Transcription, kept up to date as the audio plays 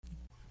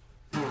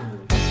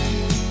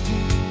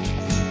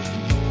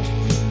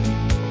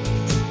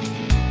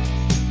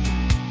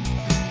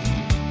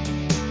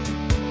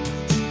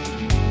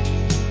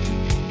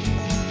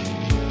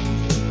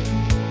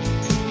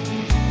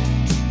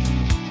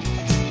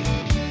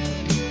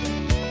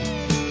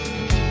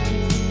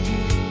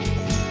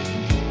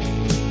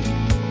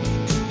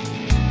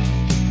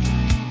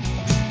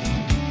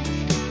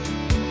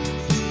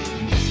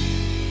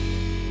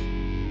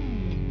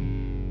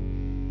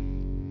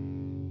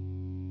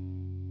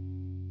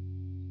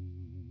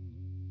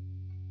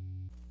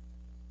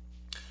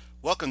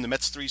Welcome to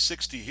Mets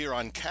 360 here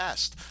on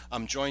Cast.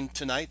 I'm joined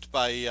tonight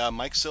by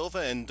Mike Silva,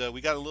 and we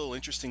got a little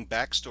interesting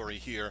backstory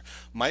here.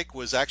 Mike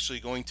was actually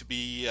going to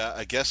be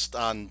a guest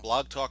on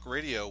Blog Talk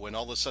Radio when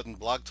all of a sudden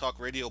Blog Talk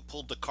Radio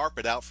pulled the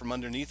carpet out from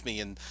underneath me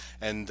and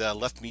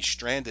left me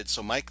stranded.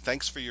 So, Mike,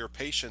 thanks for your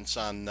patience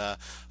on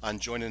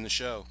joining the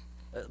show.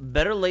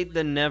 Better late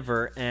than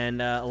never,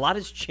 and a lot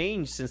has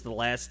changed since the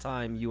last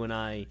time you and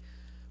I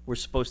were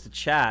supposed to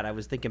chat. I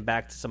was thinking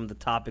back to some of the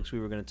topics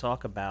we were going to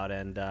talk about,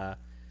 and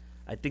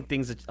I think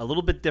things are a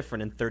little bit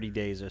different in 30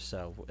 days or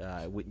so,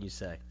 wouldn't you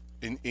say?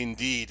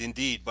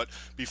 Indeed. But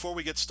before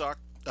we get to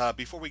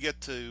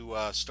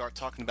start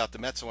talking about the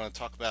Mets, I want to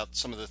talk about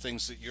some of the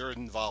things that you're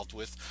involved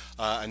with.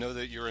 I know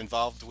that you're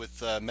involved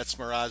with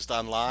Metsmerized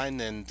Online,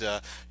 and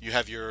you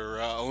have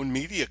your own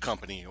media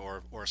company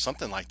or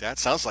something like that.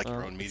 Sounds like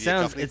your own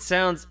media company.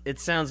 It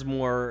sounds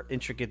more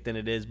intricate than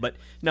it is, but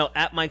no.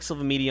 At Mike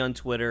Silva Media on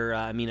Twitter.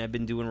 I've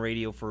been doing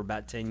radio for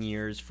about 10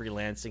 years,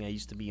 freelancing. I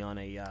used to be on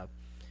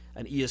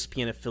an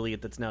ESPN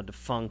affiliate that's now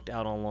defunct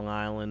out on Long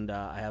Island.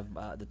 I have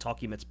the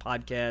Talking Mets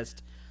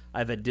podcast.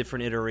 I've had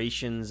different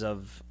iterations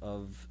of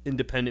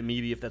independent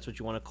media, if that's what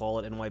you want to call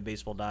it. NY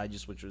Baseball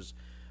Digest, which was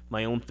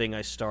my own thing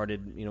I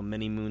started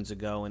many moons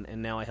ago,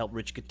 and now I help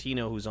Rich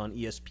Catino, who's on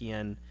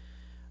ESPN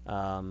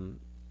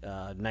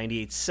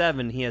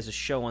 98.7. He has a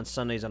show on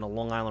Sundays on a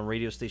Long Island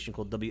radio station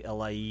called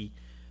WLIE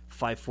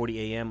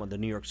 540 AM on the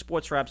New York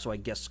Sports Wrap, so I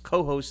guest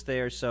co-host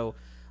there. So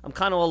I'm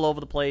kind of all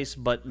over the place,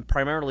 but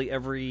primarily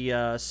every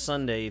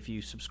Sunday, if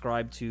you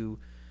subscribe to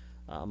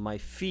my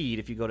feed,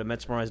 if you go to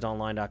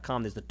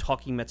MetsmerizedOnline.com, there's the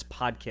Talking Mets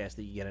podcast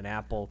that you get an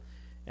Apple,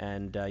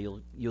 and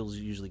you'll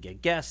usually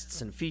get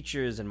guests and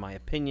features and my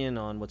opinion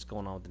on what's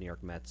going on with the New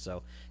York Mets.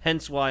 So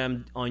hence why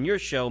I'm on your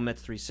show,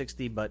 Mets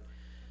 360, but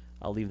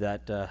I'll leave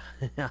that.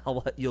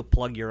 I'll let you'll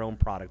plug your own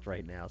product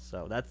right now.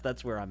 So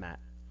that's where I'm at.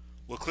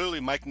 Well, clearly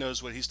Mike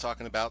knows what he's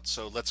talking about,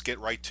 so let's get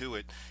right to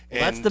it.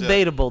 Well, that's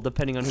debatable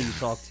depending on who you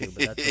talk to,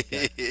 but that's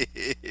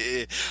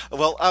okay.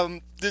 Well,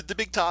 the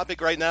big topic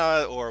right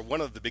now, or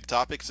one of the big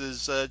topics,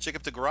 is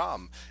Jacob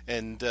deGrom.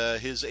 And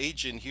his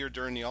agent here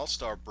during the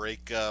All-Star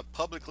break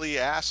publicly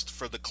asked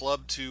for the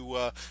club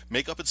to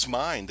make up its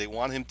mind. They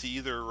want him to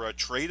either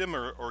trade him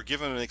or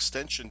give him an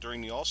extension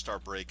during the All-Star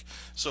break.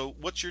 So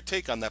what's your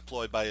take on that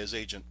ploy by his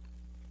agent?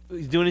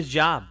 He's doing his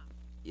job.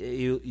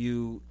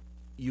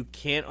 You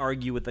can't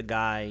argue with a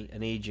guy,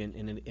 an agent,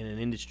 in an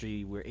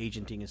industry where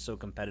agenting is so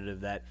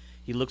competitive that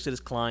he looks at his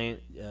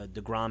client.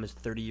 deGrom is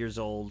 30 years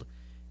old.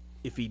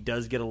 If he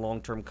does get a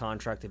long-term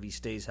contract, if he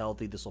stays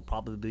healthy, this will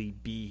probably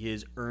be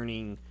his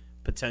earning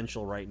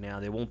potential right now.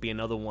 There won't be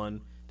another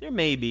one. There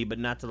may be, but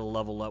not to the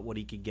level of what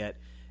he could get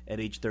at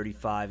age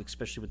 35,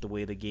 especially with the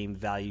way the game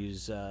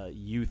values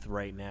youth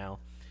right now.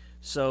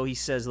 So he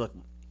says, look,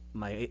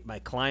 my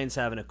client's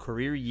having a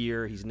career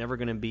year. He's never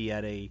going to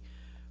be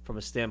from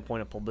a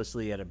standpoint of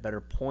publicity, at a better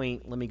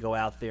point. Let me go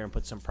out there and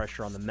put some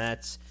pressure on the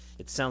Mets.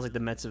 It sounds like the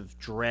Mets have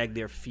dragged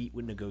their feet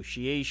with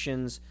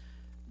negotiations.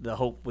 The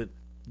hope with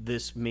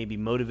this may be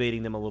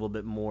motivating them a little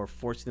bit more,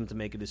 forcing them to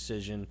make a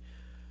decision.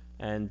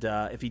 And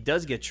if he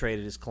does get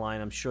traded, his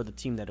client, I'm sure the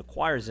team that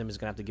acquires him is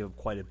going to have to give up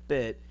quite a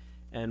bit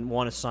and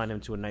want to sign him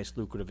to a nice,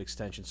 lucrative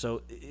extension.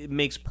 So it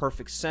makes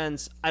perfect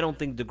sense. I don't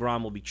think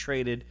deGrom will be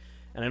traded,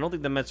 and I don't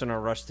think the Mets are in a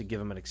rush to give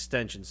him an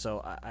extension.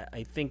 So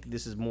I think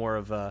this is more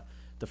of the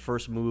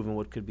first move in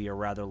what could be a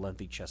rather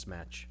lengthy chess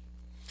match.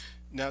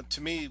 Now,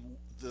 to me,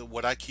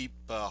 what I keep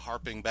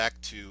harping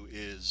back to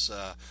is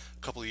a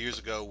couple of years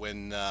ago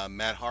when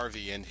Matt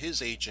Harvey and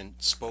his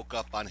agent spoke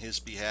up on his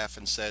behalf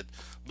and said,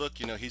 look,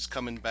 he's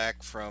coming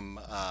back from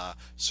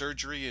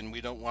surgery and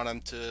we don't want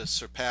him to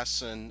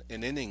surpass an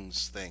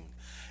innings thing.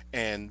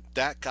 And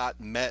that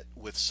got met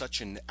with such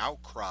an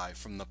outcry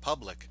from the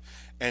public.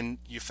 And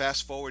you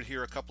fast forward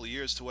here a couple of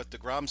years to what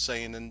deGrom's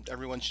saying, and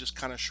everyone's just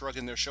kind of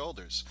shrugging their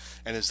shoulders.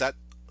 And is that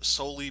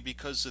solely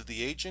because of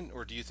the agent,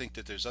 or do you think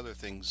that there's other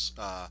things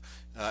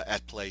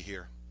at play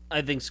here?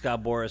 I think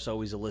Scott Boras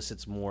always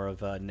elicits more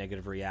of a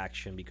negative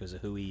reaction because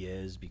of who he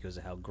is, because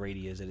of how great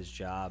he is at his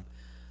job,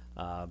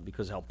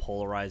 because of how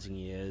polarizing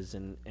he is.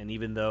 And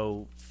even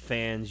though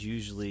fans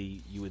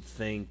usually, you would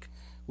think,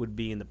 would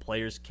be in the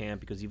players' camp,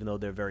 because even though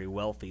they're very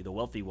wealthy, the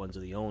wealthy ones are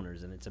the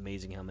owners, and it's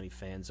amazing how many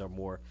fans are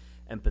more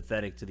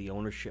empathetic to the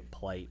ownership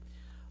plight.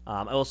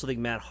 I also think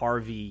Matt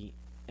Harvey,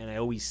 and I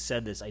always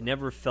said this, I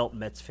never felt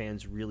Mets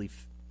fans really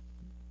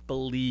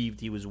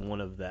believed he was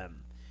one of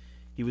them.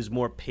 He was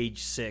more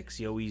page six.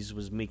 He always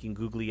was making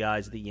googly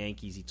eyes at the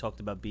Yankees. He talked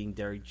about being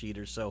Derek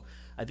Jeter. So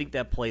I think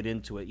that played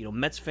into it.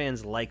 Mets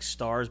fans like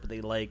stars, but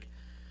they like,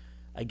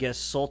 I guess,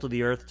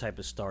 salt-of-the-earth type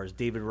of stars.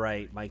 David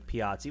Wright, Mike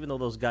Piazza. Even though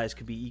those guys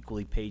could be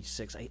equally page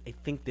six, I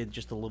think they're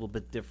just a little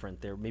bit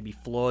different. They're maybe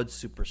flawed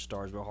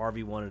superstars, where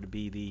Harvey wanted to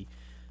be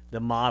the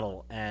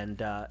model. And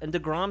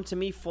deGrom, to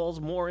me, falls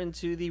more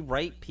into the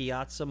Wright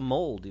Piazza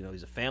mold.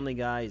 He's a family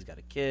guy. He's got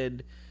a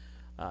kid.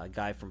 A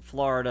guy from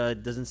Florida,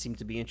 doesn't seem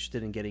to be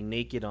interested in getting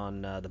naked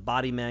on the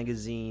Body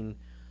magazine,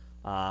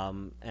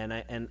 and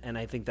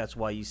I think that's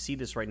why you see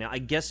this right now. I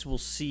guess we'll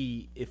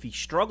see if he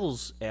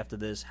struggles after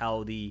this,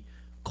 how the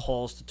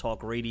calls to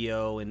talk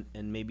radio and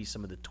maybe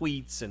some of the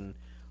tweets and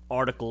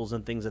articles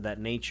and things of that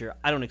nature.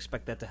 I don't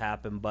expect that to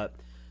happen, but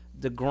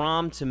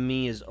deGrom to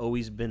me has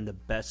always been the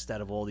best out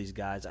of all these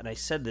guys. And I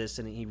said this,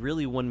 and he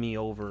really won me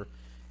over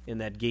in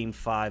that Game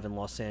 5 in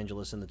Los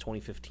Angeles in the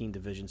 2015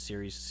 Division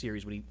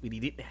Series when he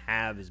didn't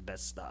have his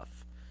best stuff.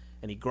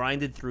 And he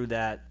grinded through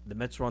that. The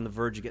Mets were on the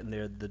verge of getting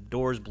the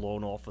doors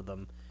blown off of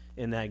them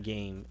in that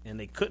game, and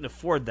they couldn't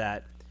afford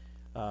that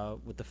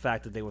with the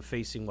fact that they were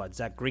facing,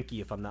 Zach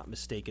Greinke, if I'm not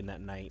mistaken, that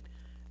night.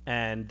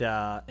 And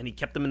he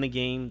kept them in the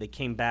game. They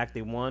came back,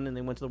 they won, and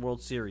they went to the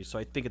World Series. So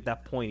I think at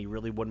that point he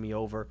really won me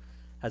over.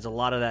 Has a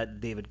lot of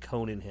that David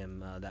Cohn in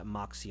him, that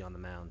moxie on the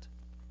mound.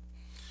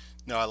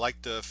 No, I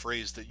like the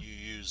phrase that you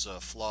use,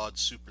 flawed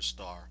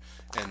superstar.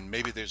 And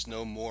maybe there's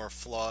no more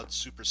flawed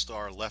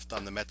superstar left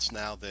on the Mets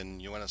now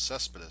than Yoenis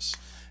Cespedes.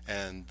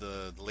 And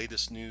the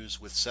latest news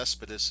with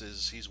Cespedes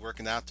is he's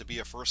working out to be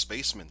a first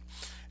baseman.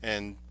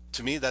 And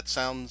to me, that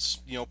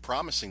sounds,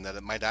 promising, that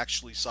it might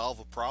actually solve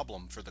a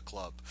problem for the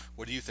club.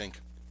 What do you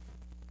think?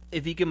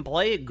 If he can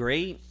play it,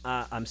 great.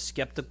 I'm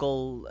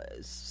skeptical.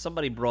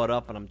 Somebody brought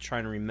up, and I'm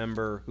trying to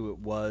remember who it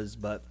was,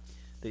 but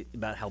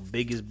about how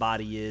big his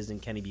body is and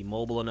can he be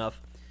mobile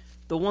enough.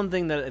 The one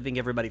thing that I think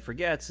everybody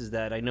forgets is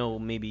that I know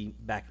maybe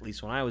back, at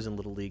least when I was in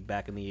Little League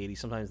back in the 80s,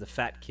 sometimes the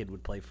fat kid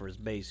would play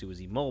first base who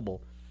was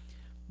immobile.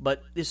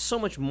 But there's so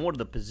much more to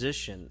the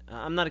position.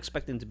 I'm not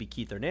expecting to be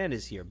Keith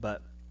Hernandez here,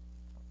 but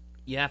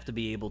you have to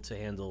be able to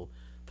handle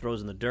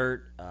throws in the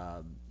dirt,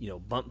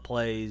 bunt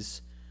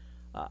plays.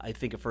 I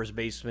think a first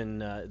baseman,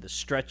 the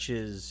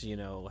stretches,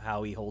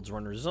 how he holds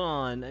runners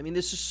on. I mean,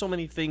 there's just so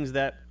many things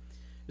that,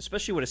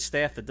 especially with a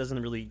staff that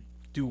doesn't really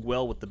do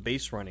well with the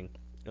base running,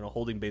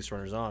 holding base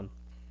runners on.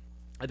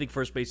 I think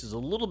first base is a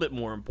little bit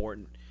more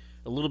important,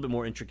 a little bit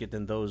more intricate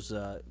than those,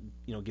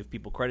 give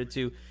people credit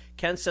to.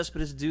 Can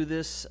Cespedes do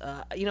this?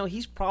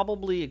 He's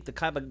probably the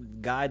kind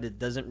of guy that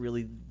doesn't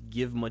really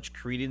give much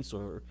credence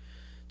or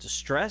to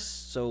stress,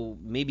 so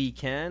maybe he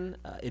can.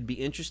 It'd be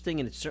interesting,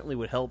 and it certainly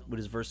would help with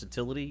his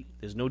versatility.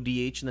 There's no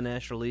DH in the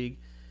National League.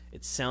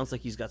 It sounds like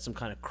he's got some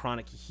kind of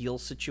chronic heel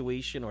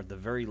situation, or at the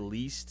very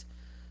least,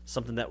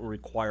 something that will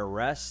require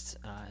rest.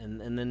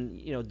 And then,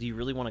 do you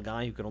really want a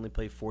guy who could only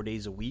play 4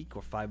 days a week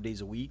or 5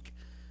 days a week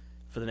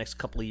for the next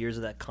couple of years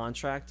of that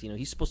contract?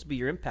 He's supposed to be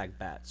your impact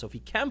bat. So if he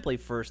can play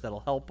first,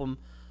 that'll help him.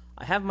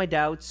 I have my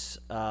doubts,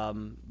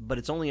 but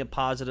it's only a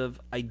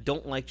positive. I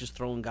don't like just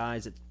throwing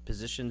guys at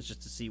positions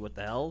just to see what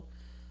the hell.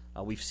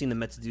 We've seen the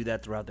Mets do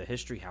that throughout their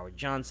history. Howard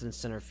Johnson in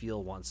center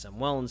field, Juan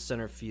Samuel in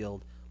center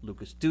field,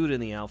 Lucas Duda in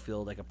the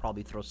outfield. I could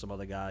probably throw some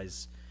other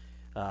guys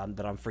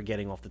that I'm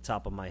forgetting off the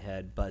top of my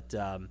head. But,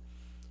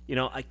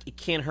 it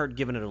can't hurt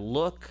giving it a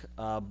look,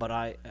 but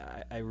I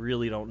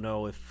really don't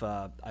know if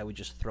I would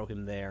just throw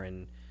him there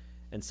and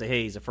say,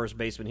 hey, he's a first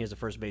baseman, here's a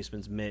first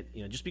baseman's mitt.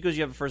 Just because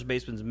you have a first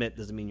baseman's mitt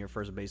doesn't mean you're a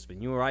first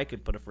baseman. You or I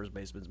could put a first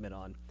baseman's mitt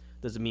on.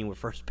 Doesn't mean we're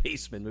first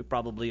baseman. We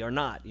probably are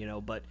not,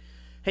 But,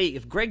 hey,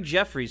 if Greg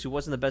Jeffries, who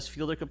wasn't the best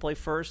fielder, could play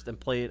first and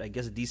play it, I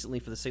guess, decently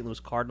for the St. Louis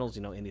Cardinals,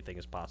 anything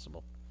is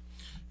possible.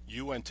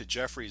 You went to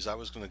Jeffries. I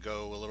was going to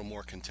go a little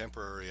more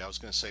contemporary. I was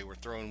going to say we're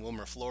throwing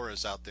Wilmer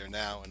Flores out there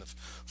now, and if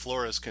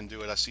Flores can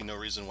do it, I see no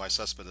reason why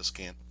Cespedes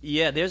can't.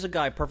 Yeah, there's a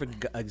guy,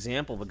 perfect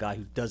example of a guy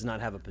who does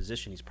not have a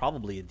position. He's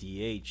probably a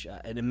DH.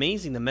 And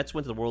amazing, the Mets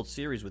went to the World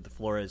Series with the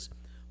Flores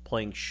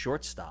playing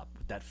shortstop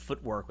with that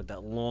footwork, with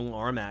that long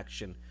arm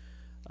action.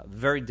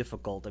 Very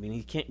difficult. I mean,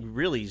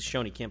 he's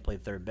shown he can't play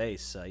third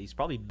base. He's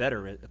probably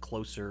better at a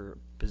closer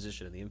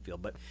position in the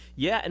infield. But,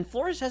 yeah, and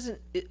Flores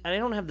I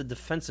don't have the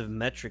defensive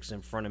metrics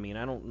in front of me, and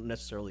I don't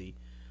necessarily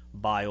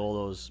buy all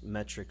those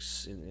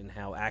metrics in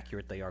how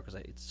accurate they are because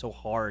it's so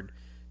hard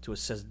to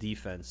assess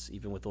defense,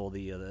 even with all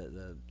the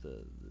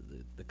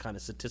kind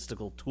of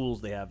statistical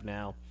tools they have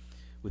now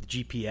with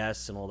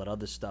GPS and all that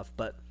other stuff.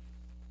 But,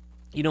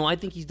 I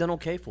think he's done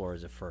okay,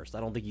 Flores, at first.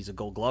 I don't think he's a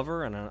Gold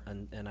Glover, and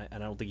I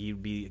don't think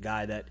he'd be a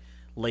guy that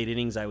late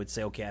innings I would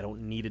say, okay, I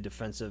don't need a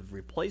defensive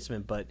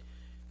replacement. But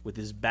with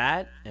his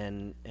bat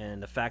and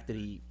the fact that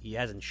he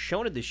hasn't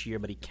shown it this year,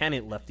 but he can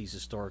hit lefties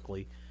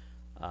historically,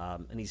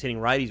 and he's hitting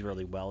righties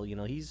really well.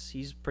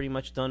 He's pretty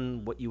much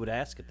done what you would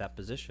ask at that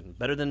position.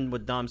 Better than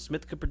what Dom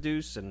Smith could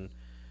produce, and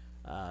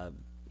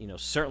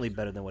certainly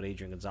better than what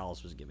Adrian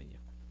Gonzalez was giving you.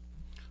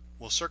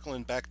 Well,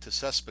 circling back to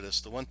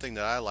Cespedes, the one thing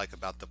that I like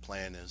about the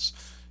plan is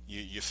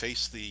you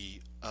face the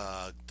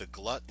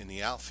glut in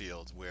the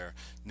outfield where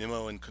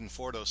Nimmo and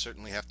Conforto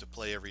certainly have to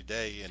play every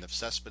day, and if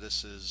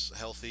Cespedes is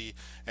healthy,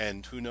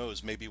 and who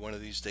knows, maybe one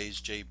of these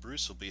days Jay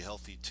Bruce will be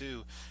healthy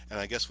too, and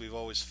I guess we've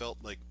always felt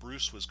like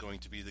Bruce was going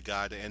to be the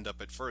guy to end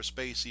up at first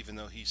base, even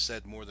though he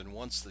said more than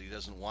once that he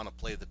doesn't want to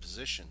play the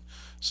position.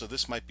 So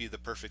this might be the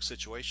perfect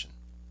situation.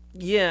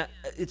 Yeah,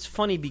 it's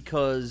funny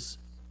because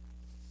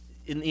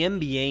in the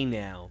NBA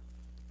now,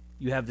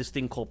 you have this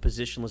thing called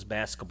positionless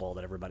basketball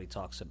that everybody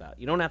talks about.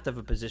 You don't have to have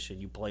a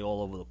position. You play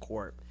all over the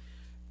court.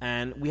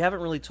 And we haven't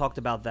really talked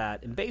about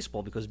that in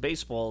baseball because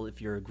baseball, if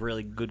you're a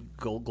really good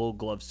gold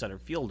glove center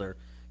fielder,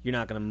 you're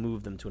not going to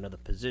move them to another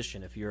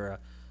position. If you're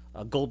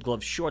a Gold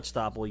Glove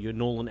shortstop or your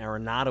Nolan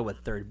Arenado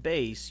at third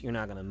base, you're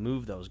not going to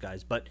move those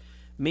guys. But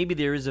maybe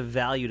there is a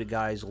value to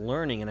guys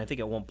learning, and I think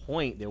at one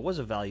point there was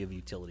a value of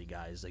utility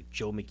guys like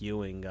Joe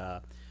McEwing.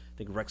 I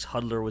think Rex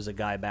Hudler was a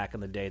guy back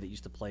in the day that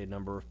used to play a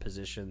number of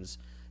positions.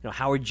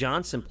 Howard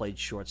Johnson played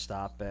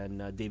shortstop,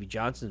 and Davey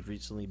Johnson's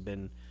recently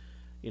been,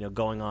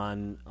 going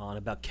on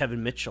about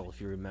Kevin Mitchell,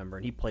 if you remember,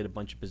 and he played a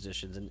bunch of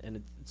positions,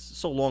 and it's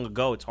so long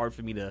ago, it's hard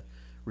for me to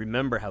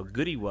remember how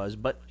good he was.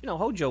 But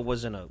Hojo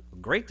wasn't a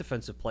great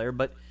defensive player,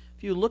 but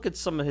if you look at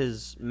some of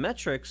his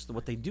metrics,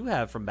 what they do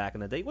have from back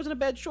in the day, he wasn't a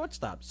bad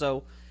shortstop.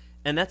 So,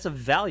 and that's a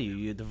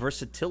value, the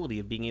versatility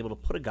of being able to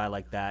put a guy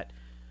like that,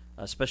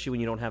 especially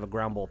when you don't have a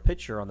ground ball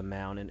pitcher on the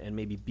mound, and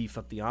maybe beef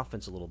up the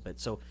offense a little bit.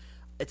 So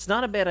it's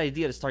not a bad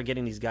idea to start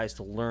getting these guys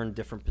to learn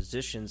different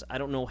positions. I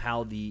don't know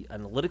how the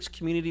analytics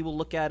community will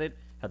look at it,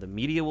 how the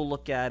media will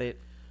look at it,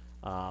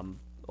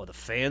 or the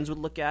fans would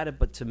look at it.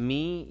 But to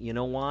me, you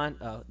know what?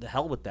 The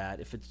hell with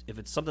that. If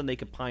it's something they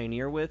could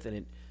pioneer with and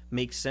it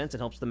makes sense and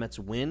helps the Mets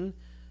win,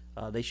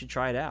 they should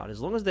try it out. As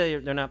long as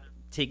they're not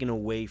taken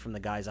away from the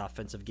guy's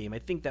offensive game. I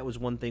think that was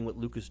one thing with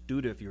Lucas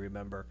Duda, if you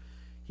remember.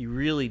 He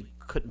really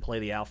couldn't play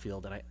the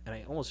outfield, and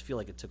I almost feel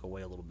like it took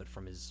away a little bit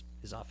from his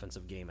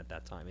offensive game at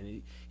that time.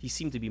 And he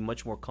seemed to be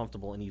much more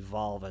comfortable and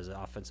evolve as an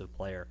offensive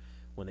player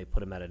when they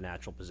put him at a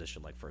natural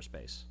position like first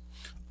base.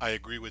 I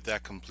agree with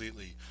that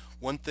completely.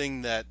 One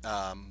thing that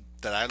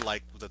I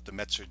like that the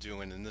Mets are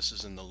doing, and this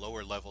is in the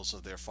lower levels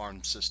of their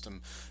farm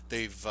system,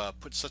 they've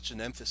put such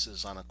an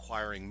emphasis on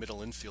acquiring middle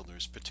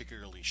infielders,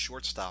 particularly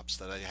shortstops,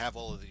 that I have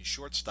all of these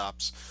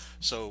shortstops.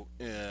 So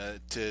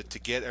to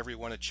get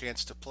everyone a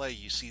chance to play,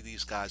 you see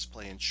these guys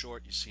playing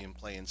short, you see them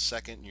playing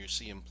second, and you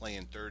see them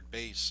playing third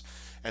base.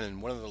 And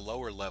in one of the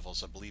lower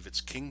levels, I believe it's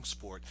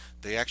Kingsport,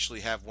 they actually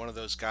have one of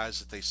those guys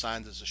that they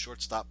signed as a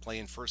shortstop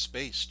playing first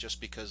base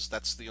just because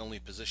that's the only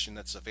position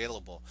that's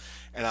available.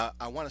 And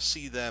I want to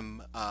see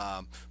them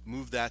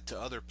move that to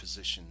other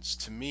positions.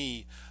 To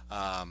me,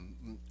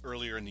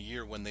 earlier in the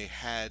year when they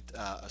had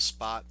a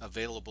spot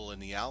available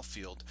in the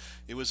outfield,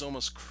 it was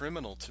almost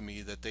criminal to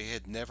me that they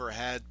had never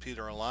had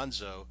Peter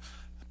Alonso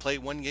play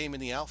one game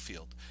in the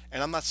outfield.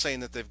 And I'm not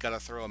saying that they've got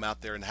to throw him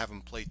out there and have him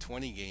play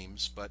 20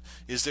 games, but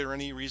is there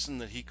any reason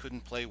that he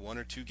couldn't play 1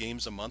 or 2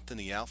 games a month in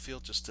the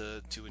outfield just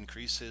to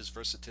increase his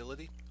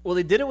versatility? Well,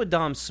 they did it with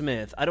Dom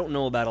Smith. I don't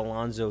know about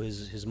Alonso,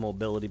 his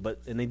mobility,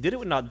 and they did it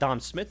with not Dom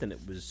Smith, and it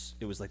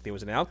was like there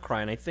was an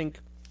outcry. And I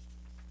think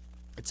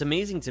it's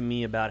amazing to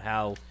me about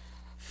how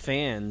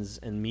fans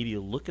and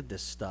media look at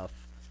this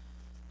stuff.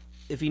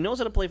 If he knows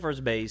how to play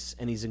first base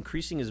and he's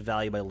increasing his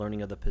value by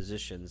learning other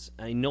positions,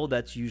 I know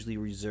that's usually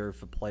reserved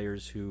for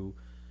players who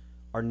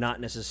are not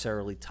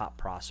necessarily top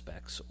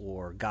prospects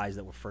or guys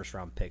that were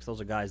first-round picks. Those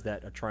are guys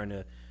that are trying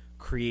to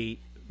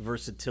create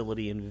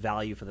versatility and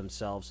value for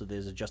themselves, so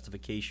there's a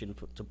justification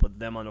to put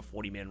them on a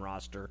 40-man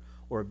roster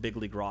or a big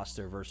league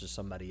roster versus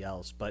somebody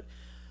else. But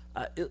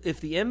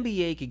if the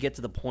NBA could get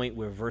to the point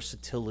where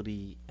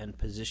versatility and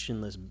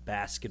positionless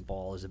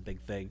basketball is a big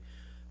thing,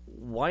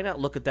 why not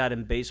look at that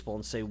in baseball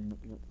and say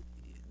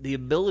the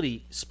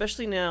ability,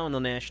 especially now in the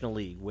National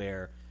League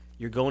where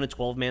you're going to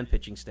 12-man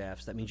pitching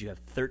staffs, that means you have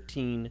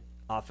 13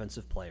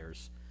 offensive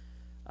players,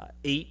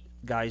 8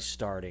 guys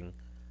starting,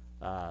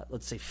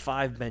 let's say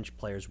 5 bench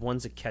players,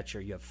 1's a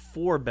catcher, you have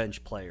 4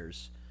 bench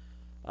players,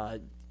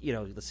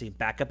 let's say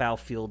backup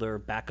outfielder,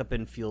 backup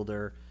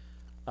infielder.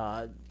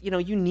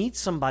 You need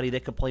somebody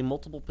that could play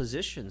multiple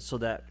positions so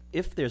that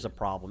if there's a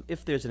problem,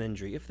 if there's an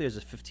injury, if there's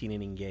a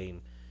 15-inning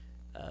game,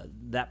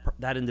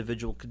 that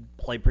individual could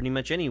play pretty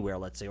much anywhere,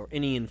 let's say, or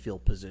any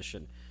infield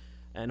position,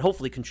 and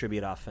hopefully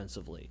contribute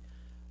offensively.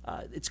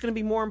 It's going to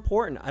be more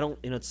important.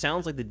 It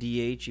sounds like the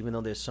DH, even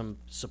though there's some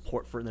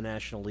support for it in the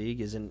National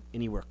League, isn't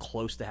anywhere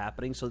close to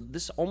happening. So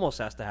this almost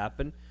has to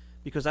happen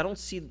because I don't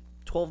see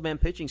 12-man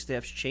pitching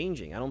staffs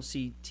changing. I don't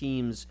see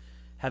teams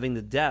having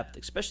the depth,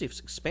 especially if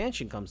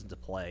expansion comes into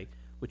play,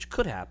 which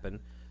could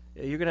happen.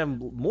 You're going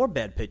to have more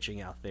bad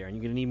pitching out there, and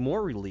you're going to need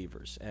more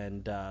relievers.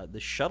 And the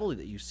shuttle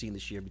that you've seen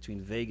this year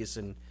between Vegas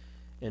and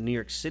New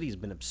York City has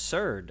been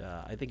absurd.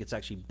 I think it's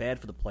actually bad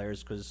for the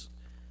players because,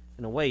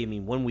 in a way,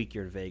 1 week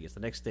you're in Vegas, the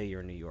next day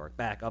you're in New York,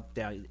 back, up,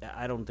 down.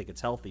 I don't think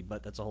it's healthy,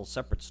 but that's a whole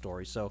separate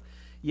story. So,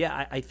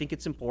 yeah, I think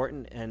it's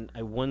important, and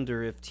I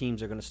wonder if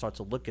teams are going to start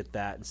to look at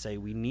that and say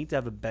we need to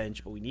have a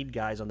bench, but we need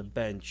guys on the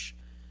bench,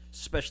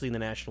 especially in the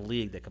National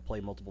League, that can play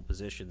multiple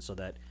positions so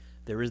that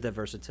there is that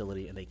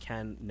versatility, and they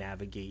can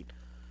navigate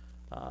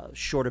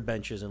shorter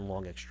benches and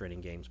long extra inning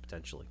games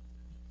potentially.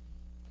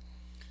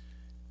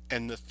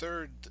 And the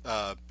third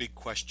big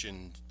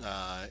question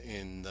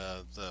in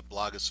the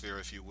blogosphere,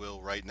 if you will,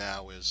 right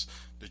now is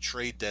the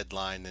trade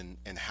deadline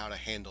and how to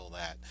handle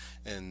that.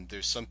 And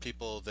there's some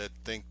people that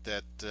think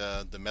that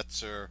the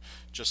Mets are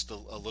just a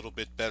little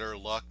bit better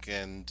luck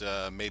and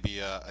maybe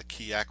a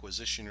key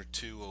acquisition or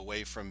two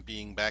away from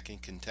being back in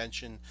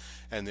contention.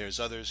 And there's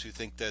others who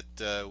think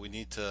that we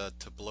need to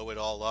blow it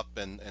all up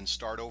and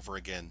start over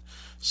again.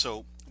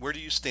 So where do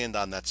you stand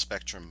on that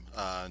spectrum?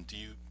 Do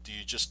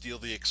you just deal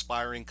the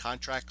expiring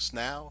contracts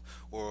now,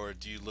 or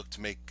do you look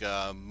to make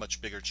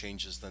much bigger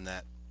changes than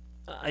that?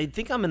 I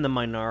think I'm in the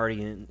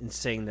minority in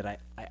saying that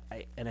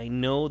I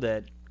know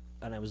that,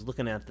 and I was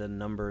looking at the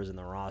numbers and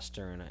the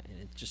roster, and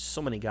it's just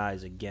so many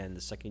guys again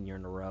the second year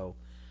in a row,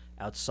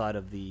 outside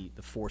of the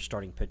four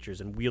starting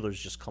pitchers, and Wheeler's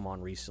just come on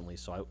recently,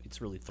 so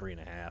it's really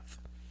 3.5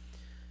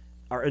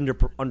 are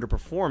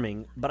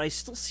underperforming. But I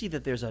still see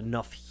that there's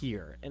enough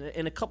here,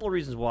 and a couple of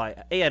reasons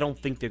why. I don't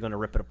think they're going to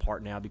rip it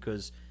apart now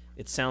because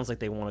it sounds like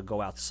they want to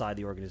go outside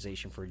the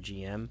organization for a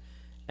GM.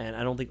 And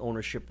I don't think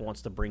ownership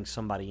wants to bring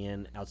somebody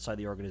in outside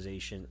the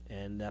organization,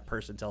 and that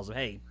person tells them,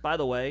 "Hey, by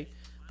the way,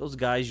 those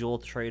guys you all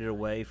traded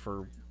away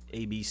for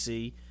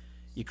ABC,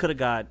 you could have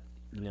got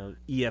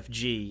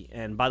EFG,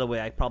 and by the way,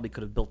 I probably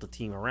could have built a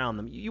team around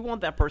them." You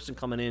want that person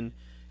coming in,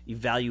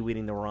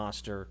 evaluating the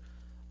roster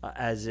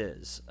as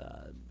is.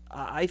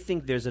 I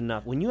think there's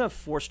enough when you have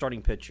four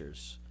starting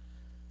pitchers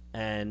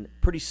and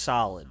pretty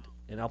solid.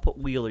 And I'll put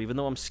Wheeler, even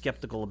though I'm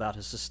skeptical about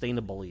how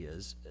sustainable he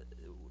is.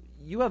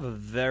 You have a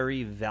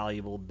very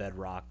valuable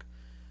bedrock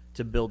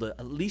to build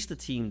at least a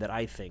team that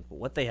I think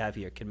what they have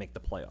here can make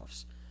the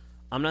playoffs.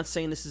 I'm not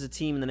saying this is a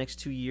team in the next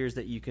 2 years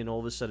that you can all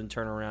of a sudden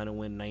turn around and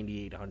win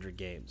 98, 100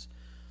 games.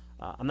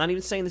 I'm not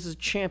even saying this is a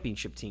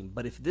championship team,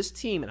 but if this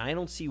team, and I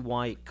don't see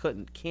why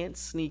it can't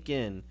sneak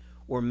in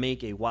or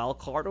make a wild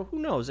card, or who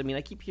knows? I mean,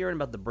 I keep hearing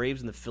about the Braves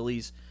and the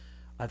Phillies.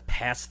 I've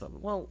passed them.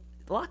 Well,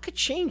 a lot could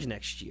change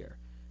next year.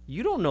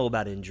 You don't know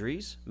about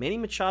injuries. Manny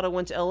Machado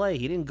went to L.A.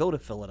 He didn't go to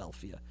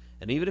Philadelphia.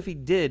 And even if he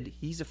did,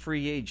 he's a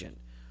free agent.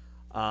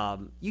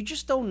 You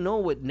just don't know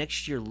what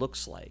next year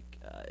looks like.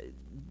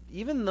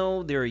 Even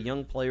though there are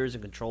young players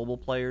and controllable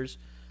players,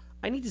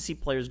 I need to see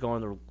players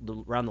go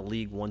around the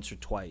league once or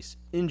twice.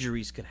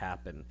 Injuries could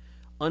happen.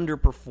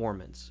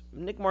 Underperformance.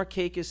 Nick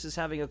Markakis is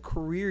having a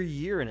career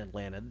year in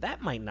Atlanta.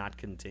 That might not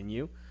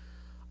continue.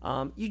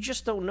 You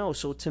just don't know.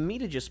 So to me,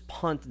 to just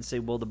punt and say,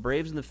 well, the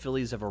Braves and the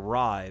Phillies have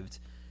arrived.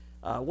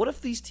 What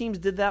if these teams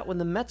did that when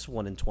the Mets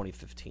won in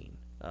 2015?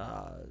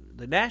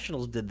 The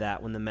Nationals did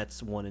that when the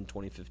Mets won in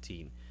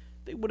 2015.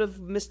 They would have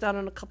missed out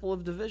on a couple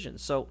of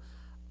divisions. So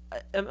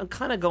I'm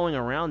kind of going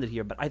around it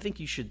here, but I think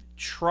you should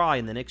try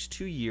in the next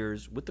 2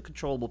 years with the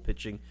controllable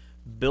pitching,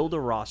 build a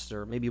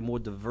roster, maybe a more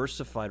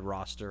diversified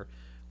roster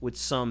with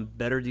some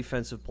better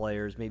defensive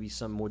players, maybe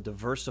some more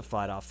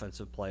diversified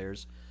offensive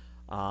players,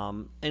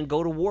 and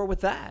go to war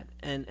with that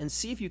and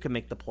see if you can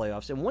make the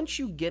playoffs. And once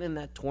you get in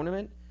that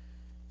tournament,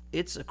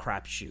 it's a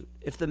crapshoot.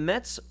 If the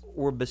Mets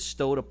were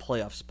bestowed a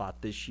playoff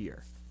spot this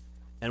year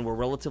and were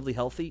relatively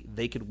healthy,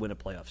 they could win a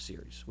playoff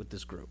series with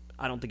this group.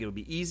 I don't think it would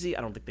be easy.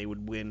 I don't think they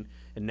would win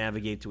and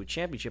navigate to a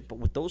championship. But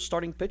with those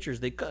starting pitchers,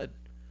 they could.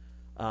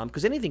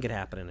 Because anything could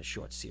happen in a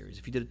short series.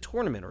 If you did a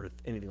tournament or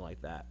anything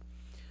like that.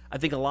 I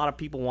think a lot of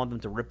people want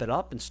them to rip it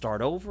up and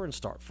start over and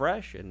start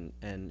fresh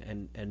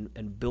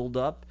and build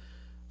up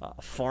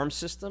a farm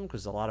system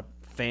because a lot of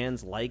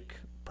fans like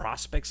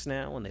prospects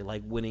now, and they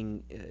like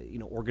winning,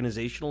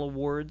 organizational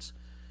awards.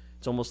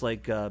 It's almost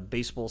like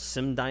baseball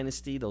sim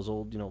dynasty, those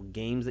old,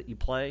 games that you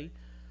play.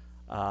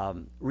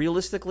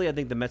 Realistically, I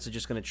think the Mets are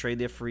just going to trade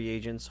their free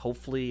agents,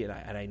 hopefully,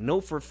 and I know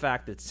for a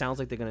fact that it sounds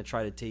like they're going to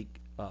try to take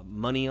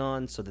money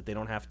on so that they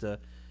don't have to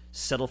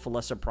settle for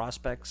lesser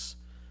prospects.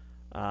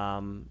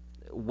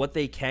 What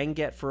they can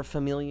get for a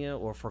Familia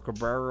or for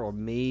Cabrera, or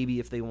maybe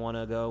if they want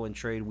to go and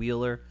trade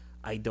Wheeler,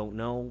 I don't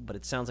know, but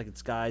it sounds like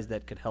it's guys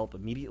that could help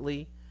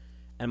immediately.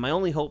 And my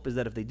only hope is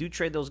that if they do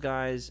trade those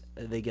guys,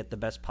 they get the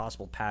best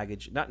possible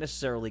package. Not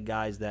necessarily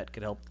guys that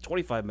could help the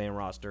 25-man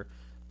roster,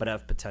 but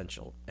have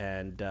potential.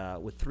 And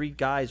with three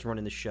guys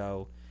running the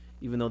show,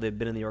 even though they've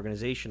been in the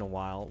organization a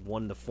while,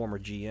 one the former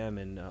GM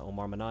and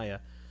Omar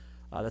Minaya,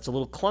 that's a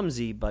little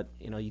clumsy, but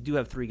you do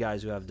have three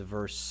guys who have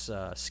diverse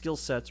skill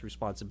sets,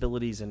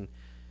 responsibilities, and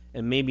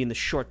maybe in the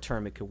short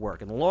term it could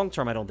work. In the long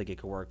term, I don't think it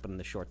could work, but in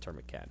the short term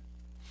it can.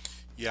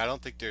 Yeah, I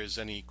don't think there's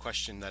any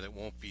question that it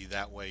won't be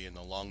that way in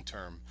the long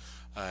term.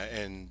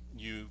 And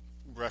you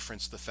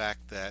referenced the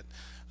fact that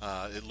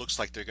it looks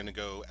like they're going to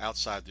go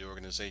outside the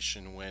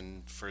organization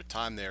when for a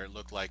time there it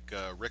looked like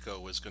Rico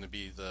was going to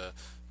be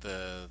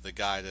the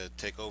guy to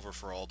take over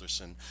for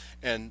Alderson.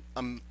 And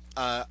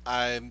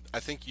I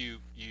think you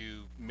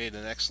made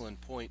an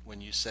excellent point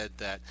when you said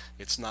that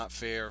it's not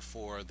fair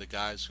for the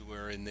guys who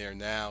are in there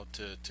now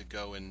to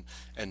go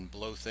and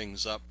blow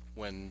things up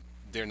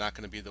they're not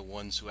going to be the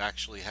ones who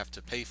actually have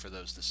to pay for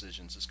those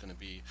decisions. It's going to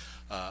be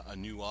a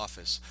new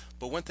office.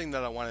 But one thing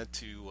that I wanted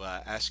to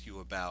ask you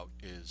about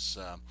is,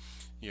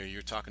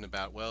 you're talking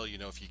about, well,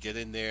 if you get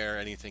in there,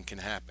 anything can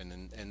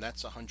happen, and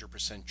that's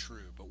 100%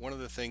 true. But one of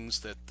the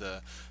things that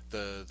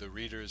the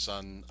readers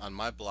on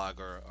my blog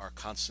are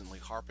constantly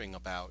harping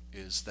about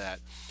is that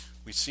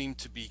we seem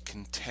to be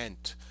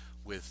content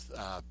with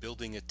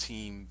building a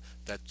team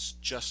that's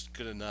just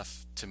good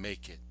enough to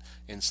make it,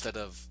 instead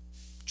of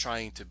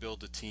trying to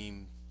build a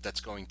team that's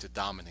going to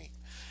dominate.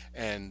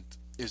 And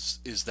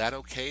is that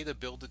okay to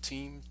build a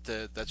team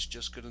that's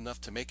just good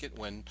enough to make it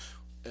when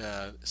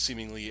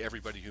seemingly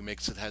everybody who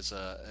makes it has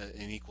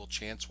an equal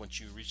chance once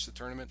you reach the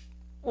tournament?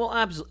 Well,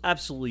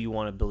 absolutely, you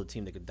want to build a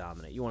team that could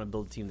dominate. You want to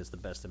build a team that's the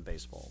best in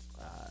baseball.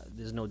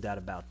 There's no doubt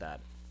about that.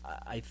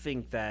 I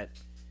think that,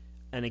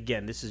 and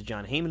again, this is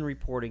John Heyman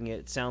reporting it.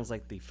 It sounds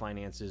like the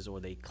finances, or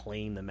they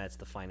claim the Mets,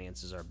 the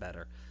finances are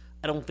better.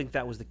 I don't think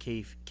that was the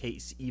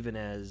case even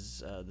as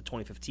the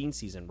 2015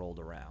 season rolled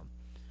around.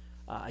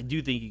 I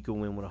do think you can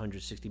win with a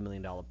 $160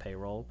 million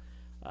payroll.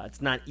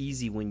 It's not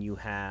easy when you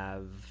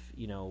have,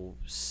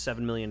 $7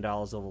 million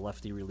of a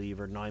lefty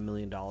reliever, $9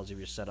 million of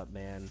your setup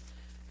man,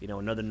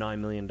 another $9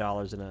 million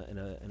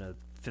in a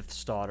fifth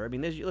starter. I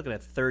mean, you're looking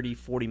at $30,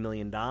 $40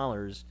 million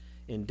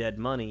in dead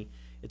money.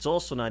 It's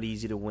also not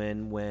easy to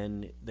win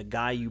when the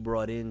guy you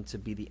brought in to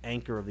be the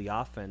anchor of the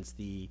offense,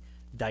 the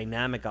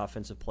dynamic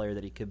offensive player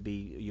that he could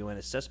be,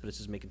 Yoenis Cespedes,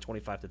 is making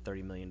 $25 to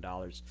 $30 million.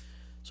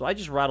 So I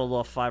just rattled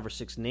off 5 or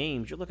 6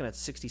 names. You're looking at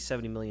 $60,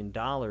 $70 million.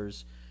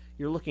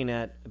 You're looking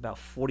at about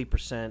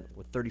 40%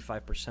 or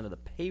 35% of the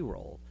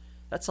payroll.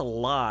 That's a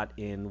lot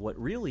in what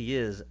really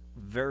is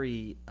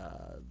very,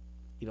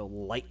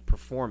 light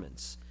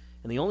performance.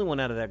 And the only one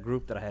out of that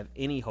group that I have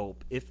any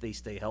hope, if they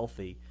stay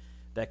healthy,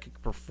 that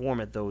could perform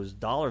at those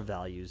dollar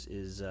values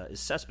is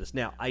Cespedes.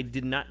 Now, I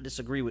did not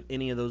disagree with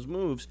any of those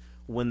moves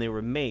when they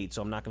were made,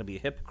 so I'm not going to be a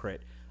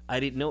hypocrite. I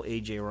didn't know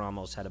A.J.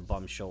 Ramos had a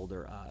bum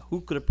shoulder. Who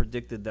could have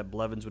predicted that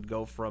Blevins would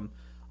go from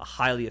a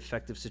highly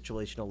effective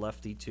situational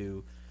lefty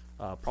to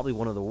probably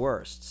one of the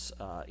worsts?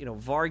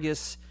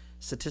 Vargas,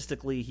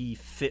 statistically, he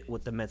fit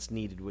what the Mets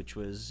needed, which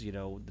was,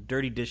 the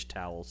dirty dish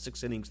towel,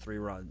 6 innings, 3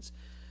 runs.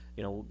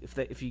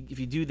 If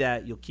you do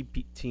that, you'll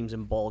keep teams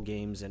in ball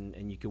games,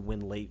 and you can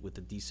win late with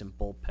a decent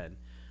bullpen.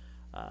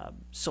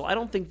 So I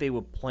don't think they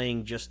were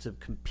playing just to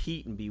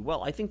compete and be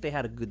well. I think they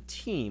had a good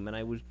team, and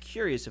I was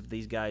curious if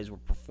these guys were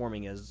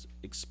performing as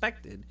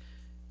expected,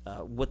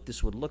 what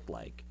this would look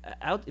like.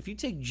 If you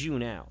take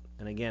June out,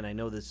 and again, I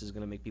know this is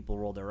going to make people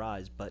roll their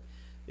eyes, but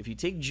if you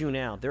take June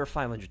out, they're a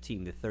 500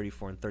 team. They're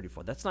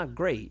 34-34. That's not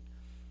great,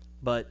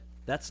 but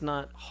that's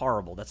not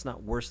horrible. That's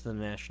not worse than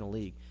the National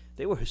League.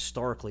 They were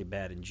historically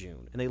bad in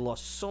June, and they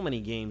lost so many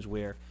games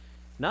where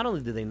not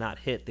only did they not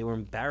hit, they were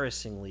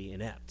embarrassingly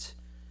inept.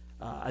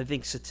 I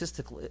think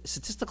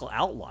statistical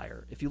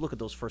outlier, if you look at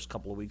those first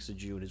couple of weeks of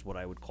June, is what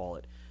I would call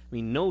it. I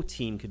mean, no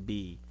team could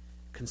be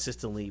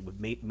consistently with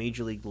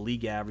major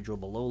league average or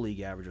below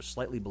league average or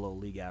slightly below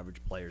league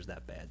average players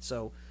that bad.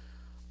 So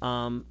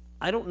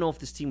I don't know if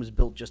this team was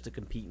built just to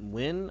compete and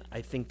win. I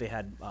think they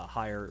had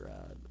higher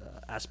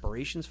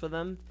aspirations for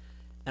them.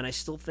 And I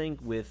still think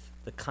with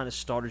the kind of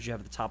starters you have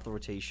at the top of the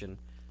rotation,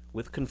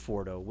 with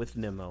Conforto, with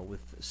Nimmo,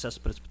 with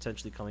Cespedes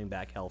potentially coming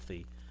back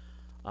healthy,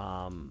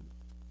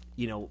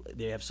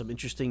 they have some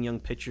interesting young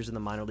pitchers in the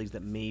minor leagues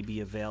that may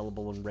be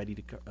available and ready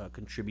to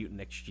contribute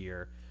next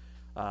year.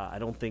 I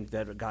don't think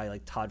that a guy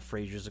like Todd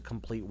Frazier is a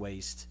complete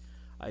waste.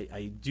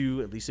 I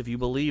do, at least if you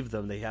believe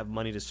them, they have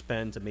money to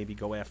spend to maybe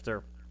go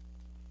after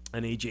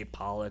an A.J.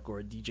 Pollock or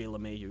a DJ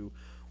LeMahieu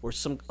or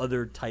some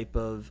other type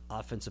of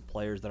offensive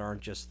players that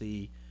aren't just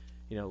the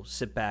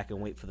sit back and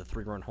wait for the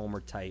 3-run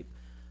homer type.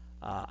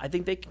 I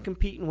think they can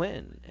compete and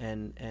win,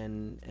 and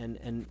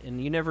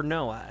you never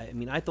know. I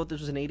mean, I thought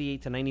this was an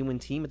 88 to 90 win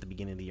team at the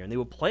beginning of the year, and they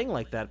were playing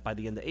like that by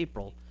the end of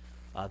April.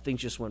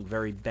 Things just went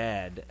very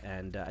bad,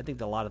 and I think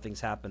that a lot of things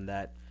happened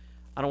that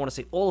I don't want to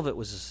say all of it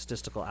was a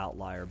statistical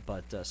outlier,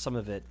 but some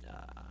of it,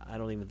 I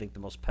don't even think the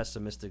most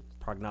pessimistic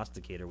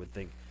prognosticator would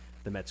think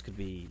the Mets could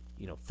be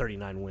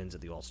 39 wins at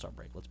the All-Star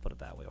break. Let's put it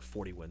that way, or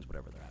 40 wins,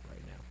 whatever they're at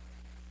right now.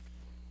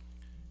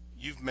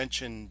 You've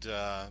mentioned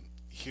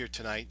here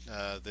tonight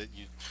that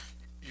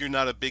you're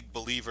not a big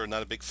believer,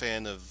 not a big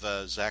fan of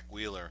Zach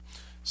Wheeler.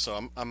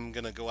 So I'm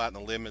going to go out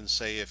on a limb and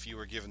say if you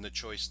were given the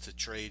choice to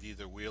trade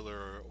either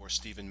Wheeler or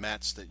Steven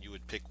Matz, that you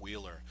would pick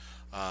Wheeler.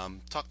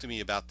 Talk to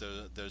me about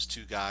those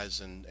two guys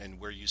and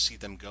where you see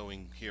them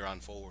going here on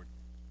forward.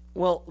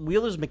 Well,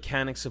 Wheeler's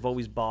mechanics have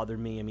always bothered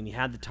me. I mean, he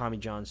had the Tommy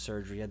John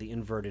surgery, he had the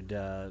inverted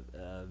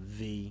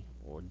V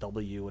or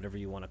W, whatever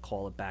you want to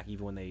call it, back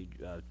even when they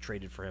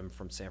traded for him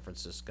from San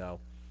Francisco.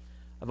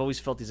 I've always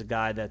felt he's a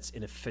guy that's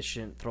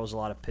inefficient, throws a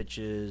lot of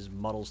pitches,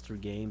 muddles through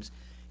games.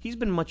 He's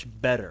been much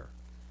better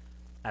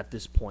at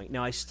this point.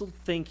 Now, I still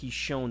think he's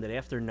shown that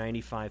after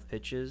 95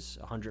 pitches,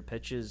 100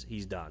 pitches,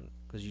 he's done.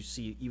 Because you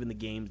see even the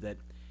games that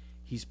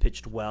he's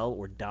pitched well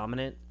or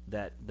dominant,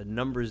 that the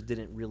numbers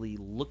didn't really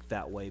look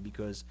that way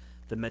because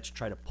the Mets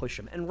try to push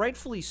him, and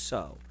rightfully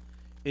so,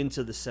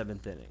 into the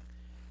 7th inning.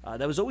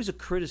 That was always a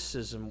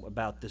criticism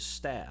about this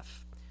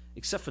staff,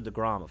 except for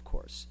deGrom, of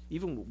course.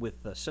 Even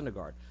with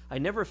Syndergaard, I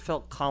never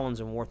felt Collins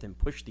and Wortham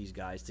pushed these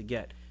guys to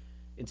get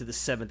into the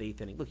 7th,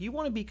 8th inning. Look, you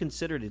want to be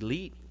considered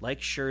elite, like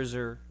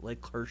Scherzer,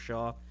 like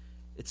Kershaw.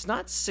 It's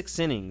not 6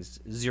 innings,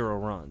 0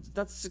 runs. It's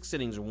not 6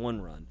 innings or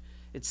 1 run.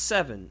 It's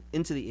 7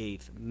 into the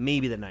 8th,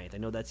 maybe the 9th. I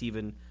know that's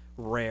even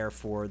rare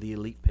for the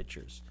elite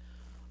pitchers.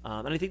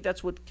 And I think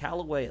that's what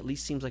Callaway at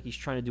least seems like he's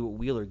trying to do with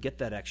Wheeler, get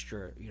that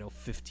extra,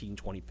 15,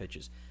 20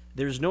 pitches.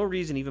 There's no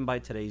reason, even by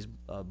today's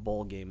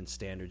ball game and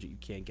standards, that you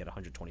can't get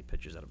 120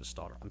 pitches out of a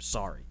starter. I'm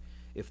sorry.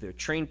 If they're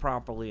trained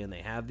properly and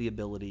they have the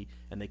ability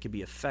and they can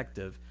be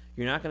effective,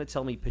 you're not going to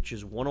tell me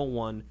pitches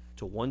 101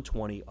 to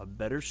 120 are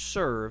better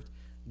served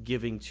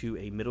giving to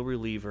a middle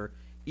reliever,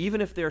 even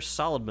if they're a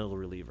solid middle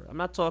reliever. I'm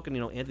not talking,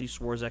 Anthony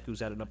Swarzak, who's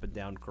had an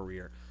up-and-down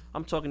career.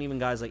 I'm talking even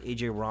guys like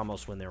A.J.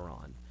 Ramos when they're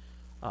on.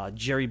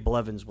 Jerry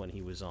Blevins when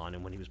he was on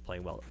and when he was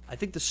playing well. I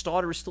think the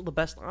starter is still the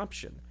best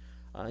option.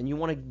 And you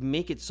want to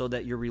make it so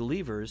that your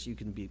relievers, you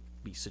can be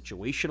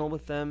situational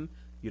with them.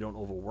 You don't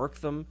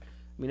overwork them.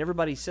 I mean,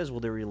 everybody says, well,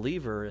 they're a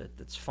reliever.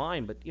 That's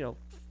fine. But,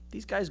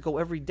 these guys go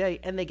every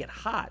day and they get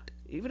hot.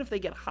 Even if they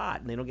get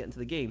hot and they don't get into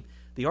the game,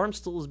 the arm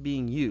still is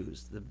being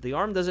used. The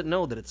arm doesn't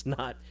know that it's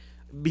not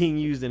being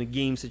used in a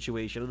game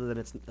situation other than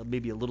it's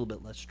maybe a little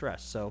bit less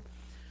stress. So,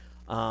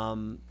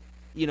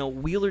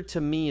 Wheeler to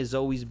me has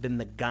always been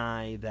the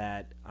guy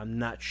that I'm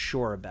not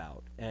sure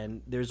about.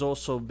 And there's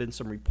also been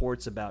some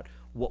reports about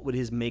what would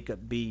his makeup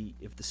be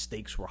if the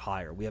stakes were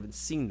higher. We haven't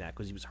seen that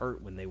because he was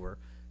hurt when they were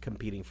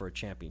competing for a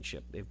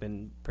championship. They've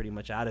been pretty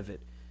much out of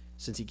it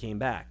since he came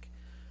back.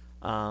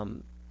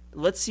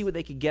 Let's see what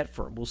they could get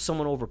for him. Will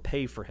someone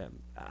overpay for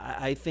him?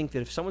 I think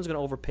that if someone's going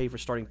to overpay for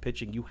starting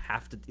pitching, you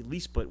have to at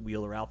least put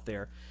Wheeler out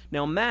there.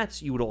 Now,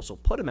 Matz, you would also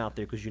put him out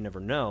there because you never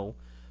know.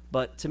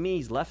 But to me,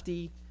 he's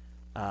lefty.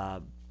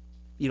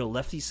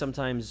 Lefties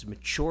sometimes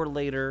mature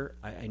later.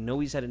 I know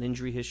he's had an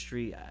injury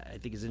history. I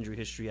think his injury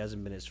history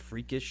hasn't been as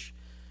freakish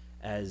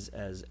as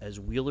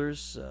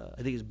Wheeler's.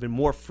 I think it's been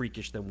more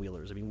freakish than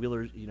Wheeler's. I mean,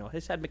 Wheeler,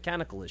 has had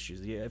mechanical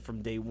issues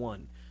from day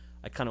one.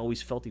 I kind of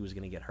always felt he was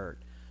going to get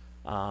hurt.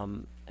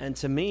 And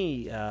to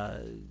me,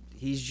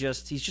 he's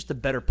just a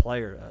better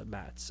player,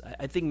 Matz.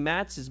 I think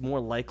Matz is more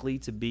likely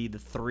to be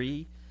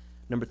the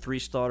number 3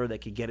 starter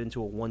that could get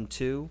into a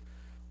 1-2,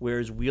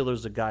 whereas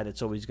Wheeler's a guy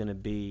that's always going to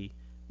be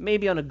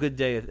maybe on a good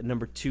day a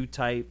number 2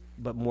 type,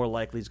 but more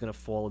likely he's going to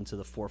fall into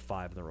the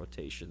 4-5 in the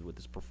rotation with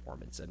his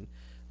performance. And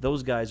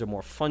those guys are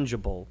more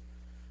fungible.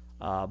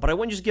 But I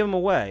wouldn't just give them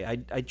away.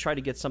 I'd try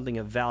to get something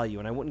of value,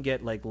 and I wouldn't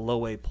get like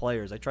low-A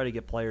players. I try to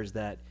get players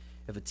that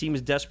if a team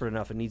is desperate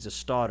enough and needs a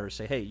starter,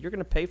 say, hey, you're going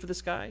to pay for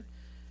this guy?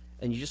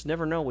 And you just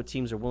never know what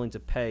teams are willing to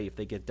pay if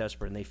they get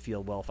desperate and they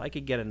feel, well, if I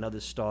could get another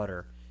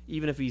starter,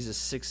 even if he's a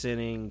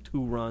 6-inning,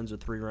 2 runs or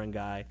 3-run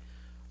guy,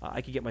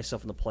 I could get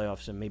myself in the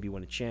playoffs and maybe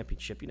win a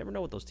championship. You never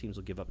know what those teams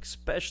will give up,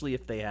 especially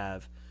if they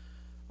have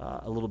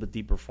a little bit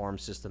deeper farm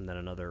system than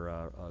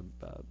another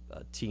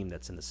team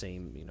that's in the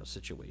same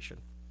situation.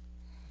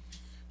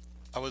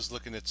 I was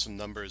looking at some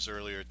numbers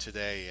earlier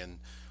today, and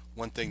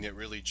one thing that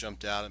really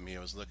jumped out at me,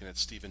 I was looking at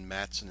Steven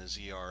Matz and his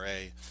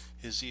ERA.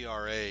 His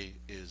ERA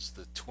is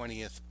the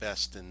 20th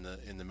best in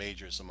the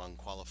majors among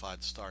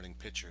qualified starting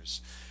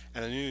pitchers.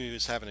 And I knew he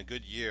was having a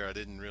good year. I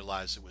didn't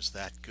realize it was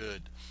that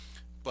good.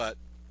 But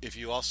if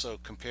you also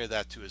compare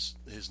that to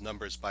his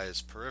numbers by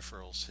his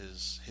peripherals,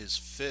 his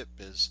FIP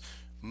is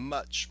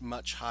much,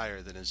 much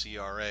higher than his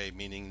ERA,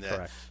 meaning that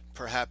Correct.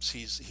 perhaps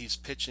he's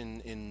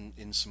pitching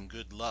in some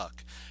good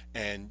luck.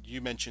 And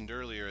you mentioned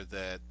earlier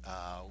that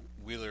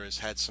Wheeler has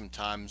had some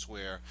times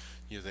where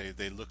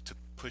they look to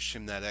push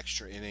him that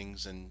extra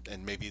innings,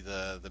 and maybe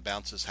the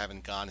bounces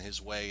haven't gone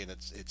his way, and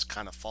it's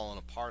kind of fallen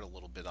apart a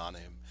little bit on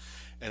him.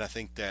 And I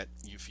think that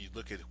if you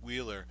look at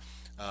Wheeler,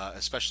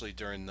 especially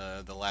during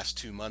the last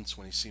 2 months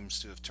when he seems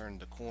to have turned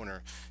the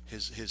corner,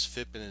 his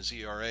FIP and his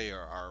ERA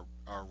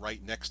are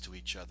right next to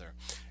each other.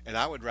 And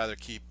I'd rather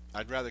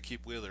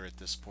keep Wheeler at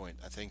this point.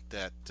 I think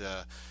that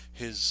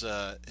he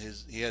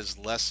has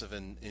less of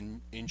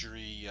an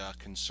injury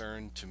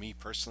concern to me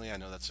personally. I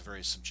know that's a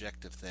very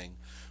subjective thing,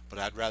 but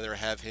I'd rather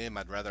have him.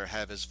 I'd rather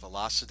have his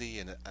velocity,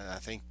 and I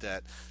think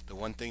that the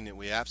one thing that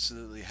we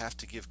absolutely have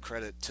to give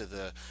credit to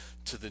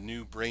the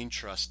new brain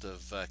trust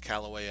of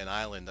Callaway and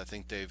Island. I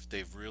think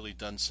they've really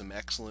done some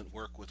excellent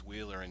work with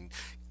Wheeler and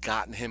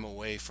gotten him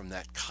away from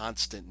that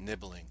constant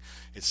nibbling.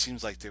 It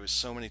seems like there was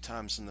so many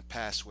times in the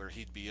past where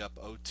he'd be up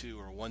 0-2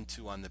 or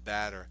 1-2 on the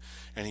batter,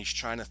 and he's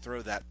trying to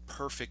throw that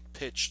perfect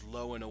pitch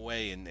low and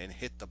away and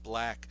hit the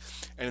black,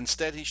 and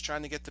instead he's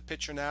trying to get the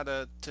pitcher now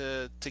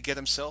to get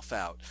himself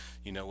out,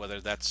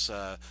 whether that's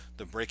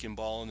the breaking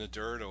ball in the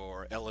dirt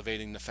or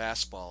elevating the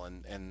fastball,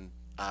 and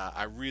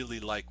I really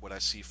like what I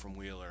see from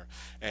Wheeler.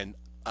 And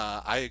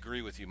I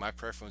agree with you. My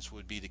preference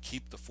would be to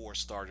keep the 4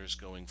 starters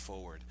going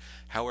forward.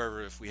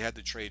 However, if we had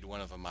to trade one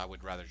of them, I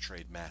would rather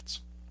trade Matz.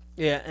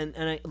 Yeah,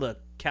 and look,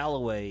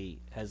 Callaway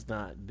has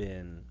not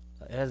been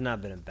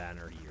a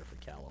banner year for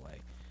Callaway.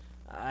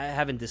 I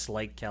haven't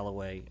disliked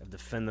Callaway. I've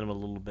defended him a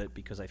little bit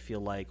because I feel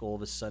like all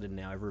of a sudden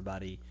now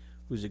everybody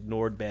who's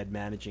ignored bad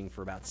managing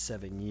for about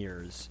 7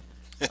 years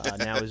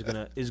now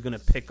is gonna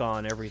pick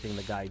on everything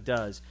the guy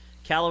does.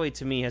 Callaway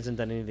to me hasn't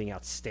done anything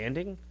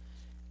outstanding.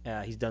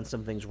 He's done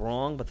some things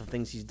wrong, but the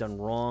things he's done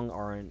wrong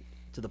aren't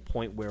to the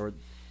point where.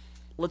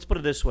 Let's put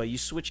it this way: you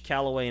switch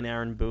Callaway and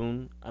Aaron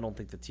Boone, I don't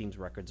think the team's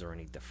records are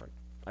any different.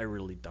 I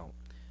really don't.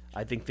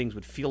 I think things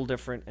would feel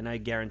different, and I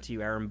guarantee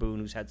you, Aaron Boone,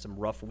 who's had some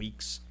rough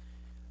weeks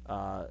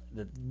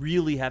that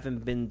really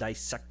haven't been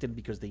dissected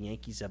because the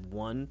Yankees have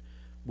won,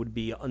 would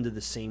be under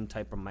the same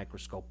type of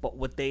microscope. But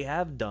what they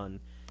have done,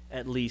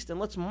 at least, and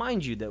let's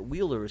mind you that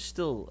Wheeler is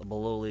still a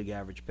below-league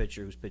average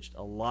pitcher who's pitched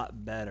a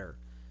lot better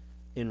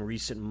in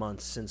recent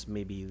months since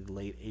maybe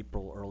late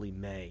April, early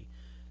May.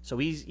 So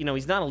he's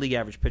not a league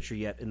average pitcher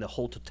yet in the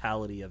whole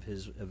totality of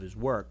his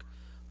work,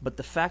 but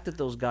the fact that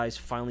those guys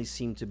finally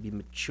seem to be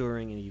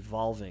maturing and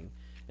evolving,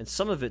 and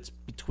some of it's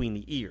between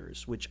the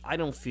ears, which I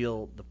don't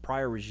feel the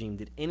prior regime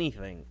did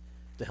anything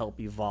to help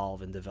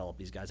evolve and develop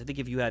these guys. I think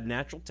if you had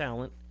natural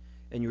talent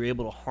and you were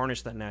able to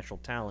harness that natural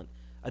talent,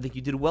 I think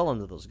you did well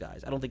under those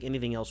guys. I don't think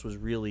anything else was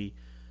really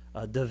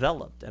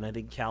developed, and I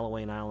think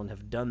Callaway and Island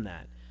have done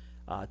that.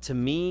 To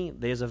me,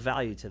 there's a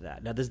value to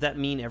that. Now, does that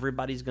mean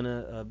everybody's going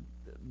to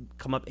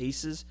come up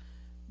aces?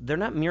 They're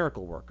not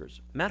miracle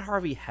workers. Matt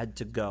Harvey had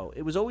to go.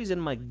 It was always in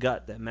my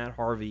gut that Matt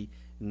Harvey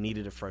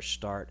needed a fresh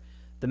start.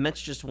 The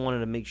Mets just wanted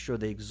to make sure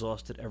they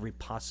exhausted every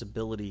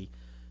possibility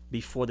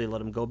before they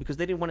let him go because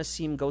they didn't want to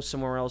see him go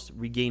somewhere else,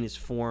 regain his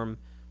form,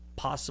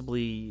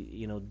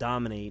 possibly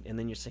dominate. And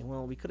then you're saying,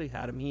 well, we could have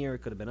had him here. It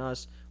could have been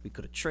us. We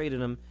could have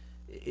traded him.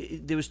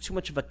 There was too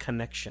much of a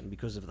connection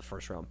because of the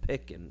first-round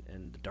pick and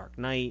the Dark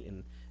Knight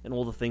and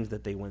all the things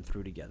that they went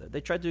through together.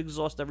 They tried to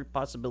exhaust every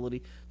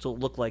possibility till it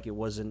looked like it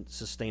wasn't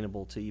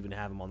sustainable to even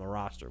have him on the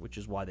roster, which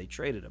is why they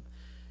traded him.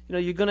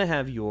 You're going to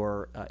have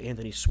your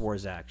Anthony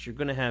Swarzaks. You're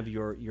going to have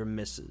your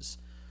misses.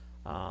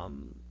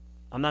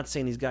 I'm not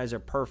saying these guys are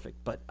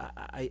perfect, but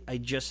I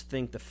just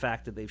think the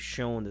fact that they've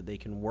shown that they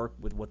can work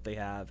with what they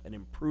have and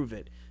improve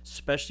it,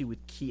 especially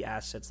with key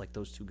assets like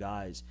those two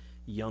guys,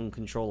 young,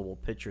 controllable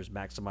pitchers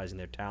maximizing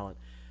their talent,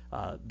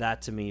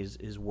 that to me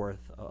is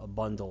worth a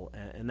bundle.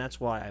 And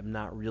that's why I'm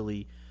not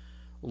really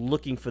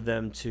looking for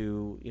them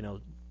to,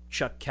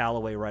 chuck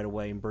Callaway right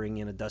away and bring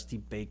in a Dusty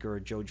Baker or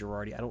Joe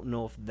Girardi. I don't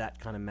know if that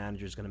kind of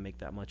manager is going to make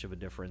that much of a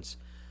difference.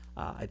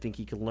 I think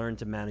he can learn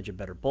to manage a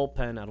better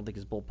bullpen. I don't think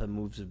his bullpen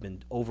moves have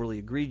been overly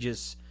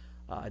egregious.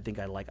 I think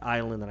I like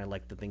Island, and I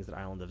like the things that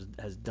Island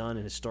has done,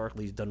 and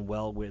historically he's done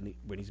well when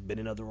he's been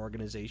in other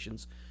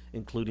organizations,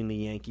 including the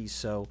Yankees.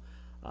 So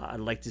I'd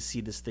like to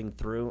see this thing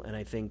through, and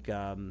I think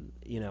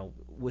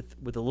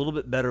with a little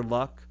bit better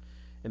luck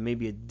and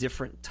maybe a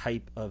different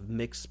type of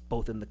mix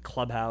both in the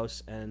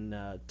clubhouse and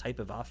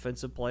type of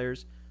offensive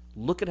players,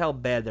 look at how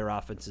bad their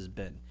offense has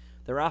been.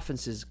 Their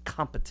offense is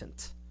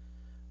competent.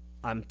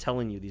 I'm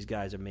telling you, these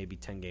guys are maybe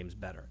 10 games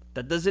better.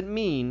 That doesn't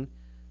mean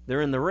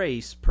they're in the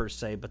race, per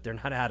se, but they're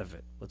not out of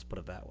it. Let's put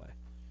it that way.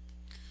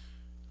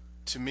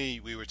 To me,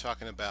 we were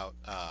talking about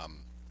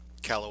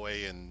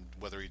Callaway and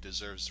whether he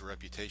deserves the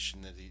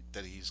reputation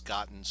that he's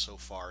gotten so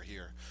far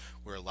here,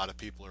 where a lot of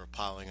people are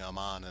piling him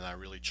on, and I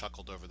really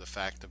chuckled over the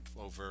fact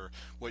over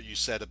what you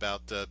said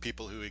about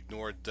people who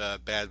ignored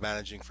bad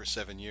managing for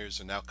 7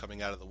 years are now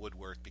coming out of the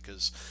woodwork,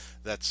 because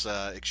that's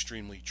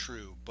extremely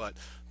true. But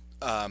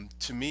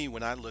to me,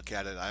 when I look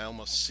at it, I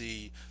almost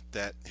see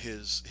that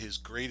his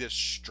greatest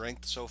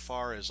strength so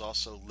far has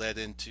also led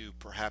into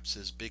perhaps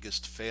his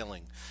biggest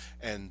failing.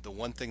 And the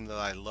one thing that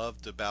I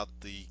loved about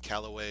the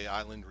Callaway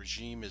Island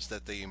regime is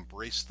that they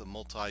embraced the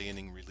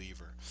multi-inning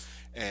reliever.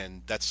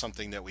 And that's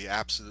something that we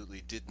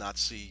absolutely did not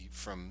see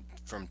from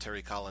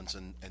Terry Collins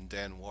and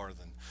Dan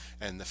Warthen.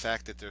 And the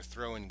fact that they're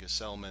throwing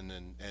Gesellman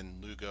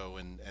and Lugo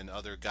and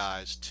other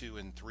guys 2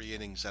 and 3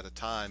 innings at a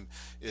time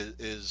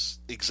is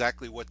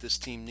exactly what this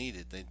team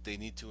needed. They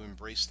need to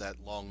embrace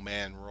that long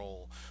man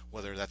role,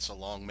 whether that's a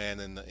long man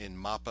in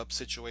mop-up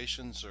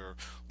situations or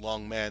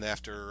long man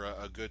after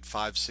a good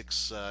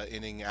 5-6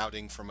 inning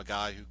outing from a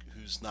guy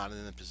who's not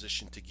in a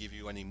position to give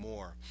you any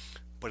more.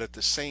 But at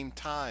the same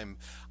time,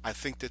 I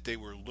think that they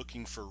were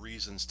looking for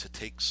reasons to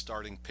take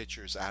starting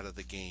pitchers out of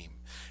the game.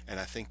 And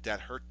I think that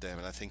hurt them,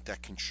 and I think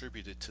that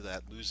contributed to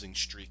that losing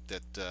streak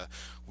that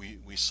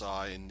we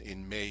saw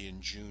in May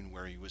and June,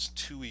 where he was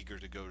too eager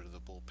to go to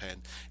the bullpen,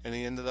 and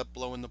he ended up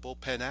blowing the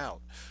bullpen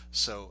out.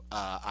 So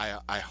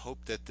I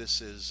hope that this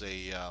is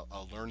a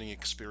learning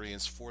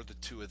experience for the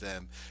two of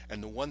them.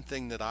 And the one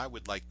thing that I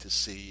would like to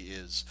see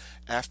is,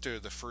 after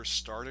the first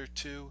start or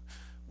two,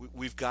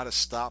 we've got to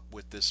stop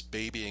with this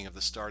babying of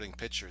the starting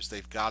pitchers.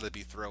 They've got to be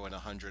throwing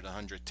 100,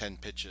 110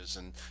 pitches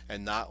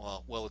and not,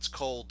 well, it's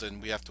cold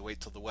and we have to wait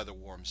till the weather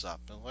warms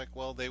up. And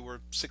well, they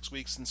were 6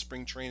 weeks in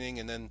spring training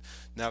and then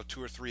now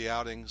 2 or 3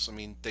 outings. I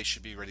mean, they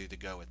should be ready to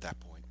go at that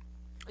point.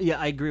 Yeah,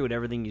 I agree with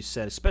everything you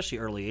said, especially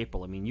early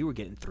April. I mean, you were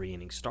getting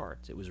 3-inning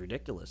starts. It was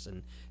ridiculous.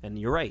 And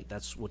you're right,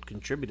 that's what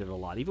contributed a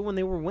lot, even when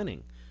they were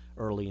winning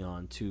early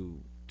on,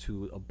 to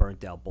a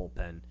burnt-out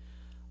bullpen.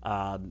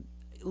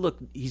 look,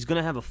 he's going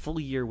to have a full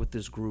year with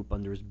this group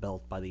under his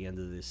belt by the end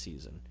of this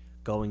season,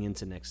 going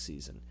into next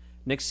season.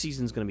 Next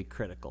season is going to be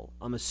critical.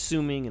 I'm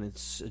assuming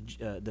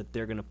that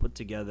they're going to put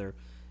together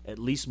at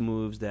least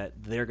moves that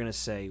they're going to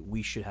say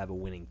we should have a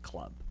winning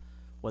club.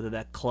 Whether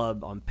that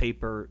club on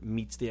paper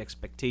meets the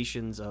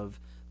expectations of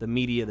the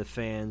media, the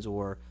fans,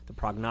 or the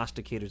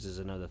prognosticators is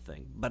another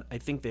thing. But I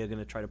think they're going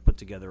to try to put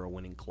together a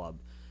winning club.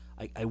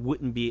 I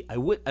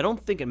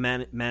don't think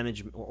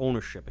management or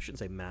ownership, I shouldn't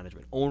say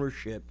management,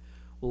 ownership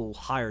will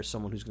hire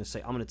someone who's going to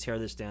say, I'm going to tear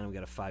this down and we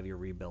got a 5-year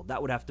rebuild.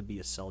 That would have to be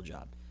a sell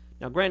job.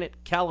 Now, granted,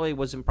 Callaway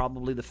wasn't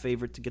probably the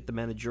favorite to get the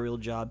managerial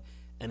job,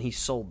 and he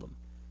sold them.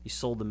 He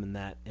sold them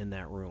in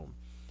that room.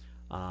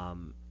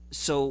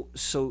 So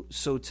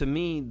to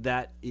me,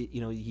 that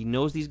he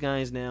knows these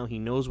guys now. He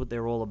knows what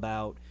they're all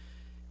about.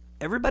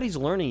 Everybody's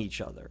learning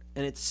each other,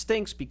 and it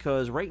stinks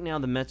because right now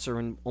the Mets are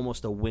in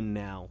almost a win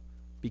now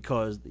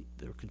because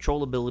the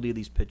controllability of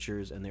these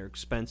pitchers and their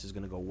expense is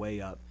going to go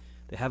way up.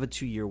 They have a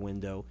 2-year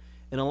window.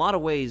 In a lot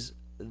of ways,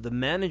 the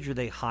manager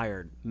they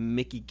hired,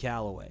 Mickey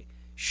Callaway,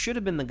 should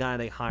have been the guy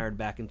they hired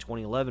back in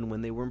 2011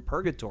 when they were in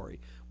purgatory,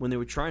 when they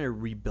were trying to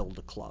rebuild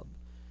the club.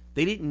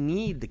 They didn't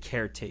need the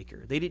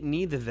caretaker. They didn't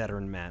need the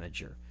veteran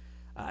manager.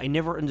 I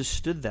never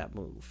understood that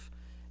move.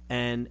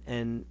 And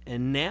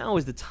now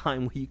is the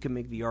time where you can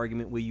make the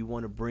argument where you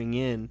want to bring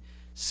in,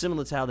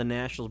 similar to how the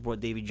Nationals brought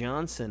Davey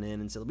Johnson in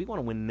and said, we want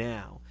to win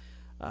now.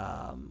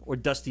 Or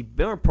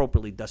more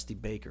appropriately, Dusty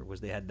Baker, was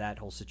they had that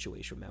whole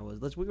situation. Man, we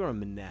want to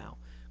win now.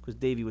 Because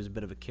Davey was a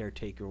bit of a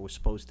caretaker, or was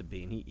supposed to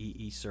be, and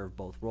he served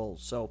both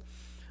roles. So,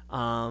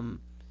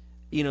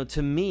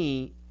 to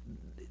me,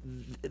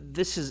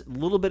 this is a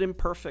little bit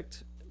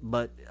imperfect,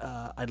 but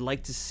I'd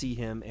like to see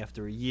him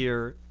after a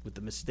year with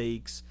the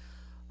mistakes,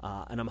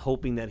 and I'm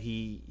hoping that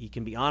he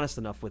can be honest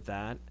enough with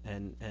that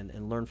and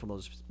learn from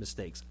those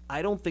mistakes.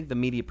 I don't think the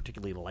media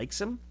particularly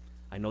likes him.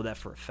 I know that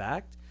for a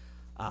fact.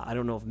 I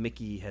don't know if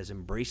Mickey has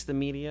embraced the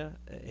media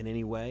in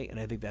any way, and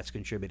I think that's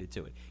contributed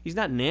to it. He's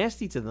not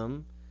nasty to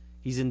them.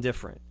 He's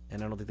indifferent,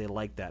 and I don't think they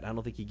like that. I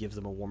don't think he gives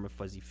them a warm and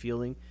fuzzy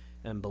feeling,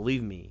 and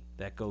believe me,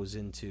 that goes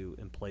into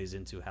and plays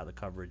into how the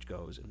coverage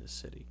goes in this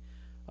city.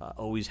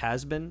 Always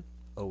has been,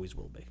 always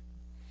will be.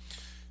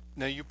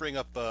 Now you bring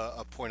up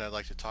a point I'd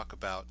like to talk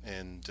about,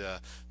 and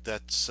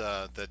that's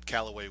that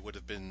Callaway would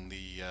have been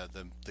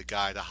the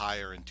guy to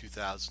hire in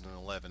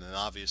 2011, and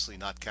obviously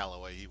not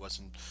Callaway. He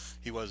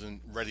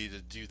wasn't ready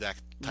to do that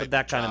type but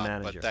that of kind job, of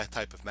manager. but that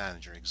type of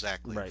manager,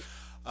 exactly. Right.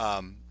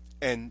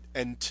 And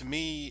to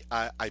me,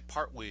 I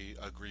partly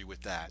agree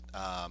with that.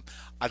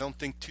 I don't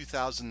think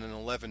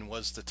 2011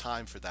 was the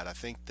time for that. I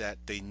think that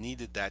they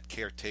needed that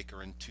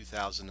caretaker in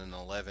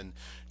 2011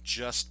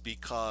 just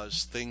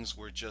because things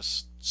were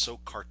just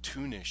so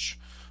cartoonish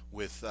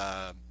with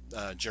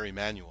Jerry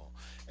Manuel.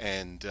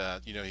 And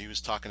he was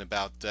talking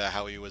about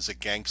how he was a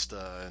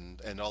gangsta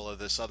and all of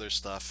this other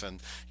stuff.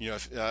 And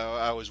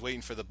I was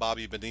waiting for the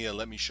Bobby Bonilla,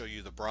 let me show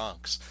you the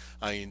Bronx.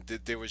 I mean,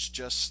 there was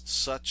just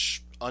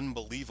such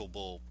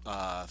unbelievable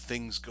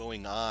things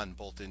going on,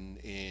 both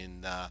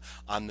in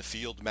on the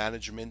field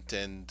management,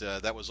 and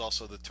that was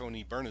also the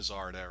Tony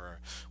Bernazard era,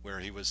 where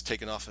he was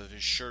taking off of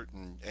his shirt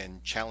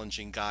and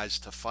challenging guys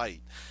to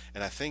fight.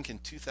 And I think in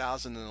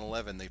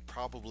 2011 they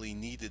probably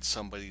needed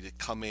somebody to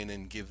come in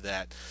and give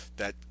that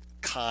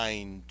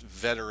kind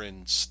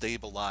veteran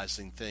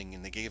stabilizing thing,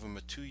 and they gave him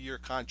a 2-year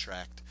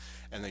contract,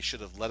 and they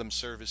should have let him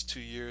serve his 2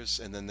 years,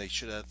 and then they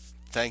should have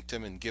thanked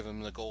him and give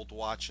him the gold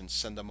watch and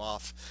send him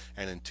off.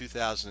 And in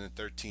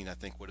 2013 I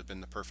think would have been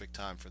the perfect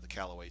time for the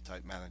Callaway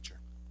type manager.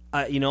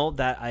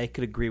 That I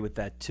could agree with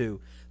that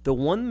too. The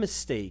one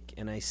mistake,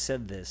 and I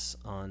said this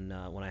on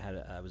when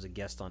I was a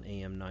guest on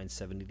AM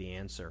 970 The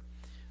Answer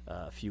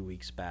a few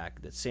weeks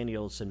back, that Sandy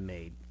Olson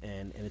made,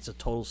 and it's a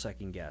total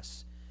second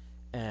guess.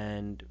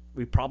 And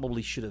we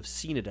probably should have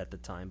seen it at the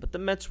time, but the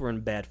Mets were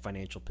in bad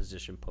financial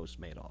position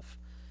post-Madoff,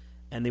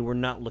 and they were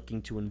not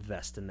looking to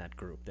invest in that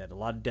group. They had a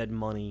lot of dead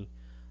money.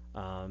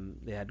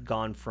 They had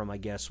gone from, I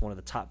guess, one of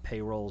the top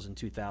payrolls in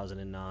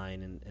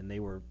 2009, and they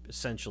were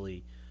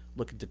essentially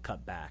looking to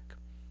cut back.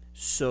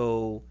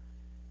 So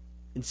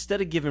instead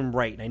of giving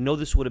Wright, and I know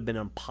this would have been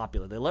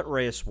unpopular, they let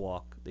Reyes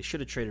walk. They should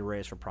have traded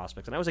Reyes for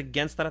prospects, and I was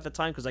against that at the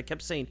time because I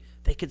kept saying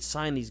they could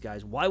sign these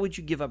guys. Why would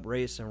you give up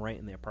Reyes and Wright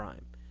in their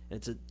prime?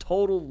 It's a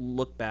total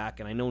look back,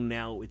 and I know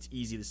now it's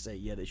easy to say,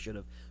 yeah, they should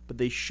have, but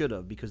they should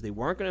have because they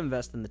weren't going to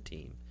invest in the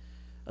team.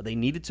 They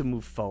needed to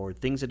move forward.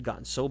 Things had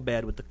gotten so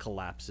bad with the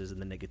collapses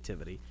and the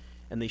negativity,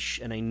 and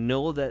I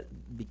know that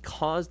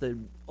because the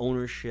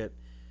ownership,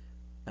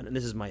 and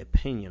this is my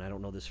opinion, I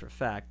don't know this for a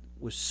fact,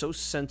 was so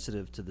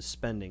sensitive to the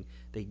spending,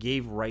 they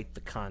gave Wright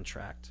the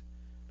contract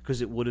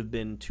because it would have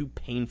been too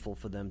painful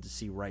for them to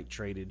see Wright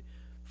traded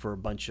for a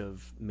bunch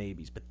of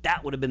maybes. But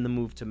that would have been the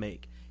move to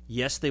make.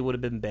 Yes, they would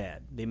have been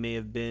bad. They may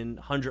have been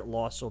 100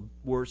 loss or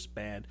worse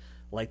bad,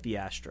 like the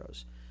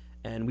Astros.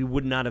 And we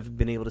would not have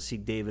been able to see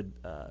David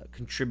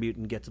contribute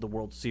and get to the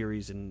World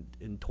Series in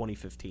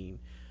 2015.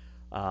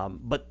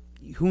 But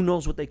who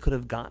knows what they could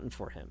have gotten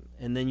for him.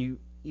 And then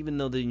even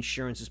though the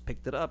insurance has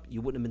picked it up,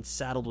 you wouldn't have been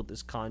saddled with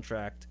this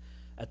contract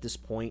at this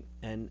point,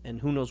 and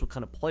who knows what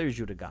kind of players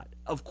you would have got.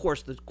 Of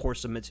course, the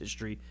course of Mets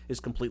history is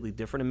completely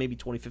different, and maybe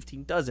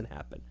 2015 doesn't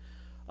happen.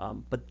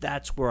 But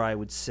that's where I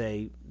would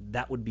say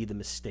that would be the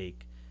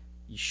mistake.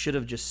 You should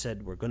have just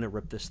said, we're going to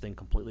rip this thing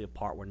completely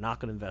apart. We're not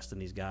going to invest in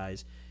these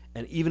guys.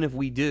 And even if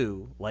we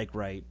do, like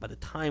Wright, by the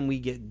time we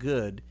get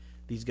good,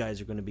 these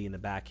guys are going to be in the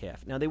back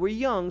half. Now, they were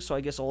young, so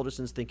I guess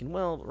Alderson's thinking,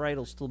 well, Wright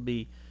will still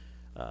be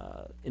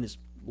in his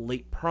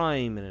late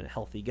prime and a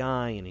healthy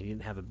guy, and he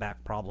didn't have a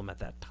back problem at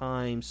that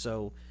time.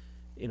 So,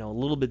 a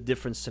little bit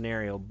different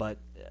scenario. But,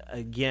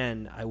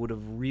 again, I would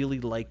have really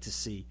liked to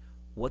see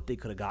what they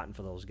could have gotten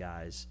for those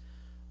guys.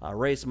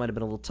 Reyes might have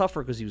been a little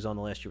tougher because he was on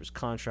the last year's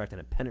contract in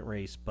a pennant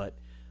race, but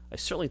I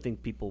certainly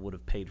think people would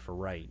have paid for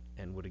Wright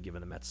and would have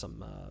given the Mets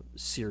some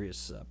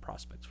serious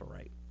prospects for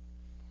Wright.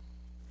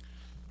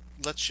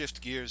 Let's shift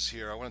gears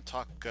here. I want to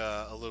talk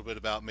a little bit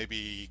about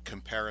maybe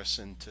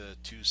comparison to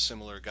two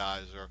similar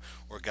guys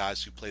or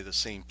guys who play the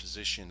same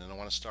position. And I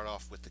want to start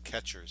off with the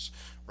catchers.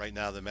 Right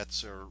now, the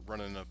Mets are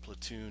running a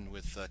platoon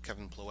with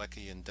Kevin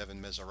Plawecki and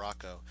Devin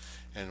Mesoraco.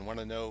 And I want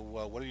to know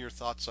what are your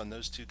thoughts on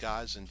those two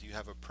guys, and do you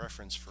have a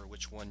preference for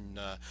which one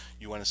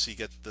you want to see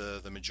get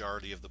the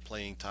majority of the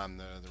playing time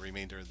the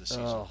remainder of the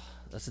season? Oh,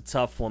 that's a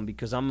tough one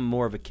because I'm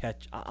more of a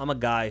catch. I'm a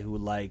guy who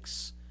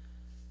likes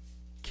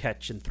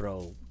catch and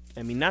throw.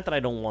 I mean, not that I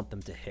don't want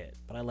them to hit,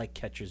 but I like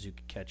catchers who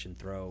can catch and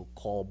throw,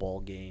 call a ball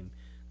game,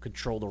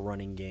 control the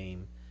running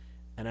game,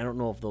 and I don't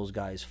know if those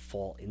guys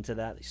fall into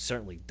that. They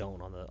certainly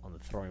don't on the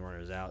throwing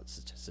runners out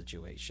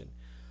situation.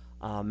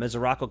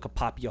 Mesoraco could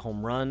pop you a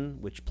home run,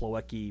 which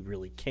Plawecki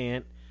really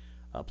can't.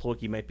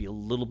 Plawecki might be a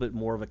little bit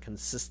more of a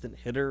consistent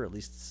hitter, at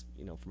least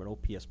from an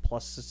OPS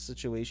plus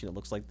situation. It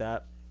looks like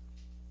that.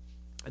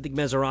 I think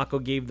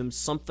Mesoraco gave them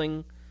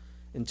something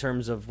in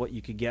terms of what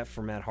you could get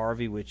from Matt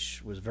Harvey,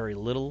 which was very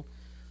little.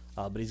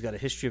 But he's got a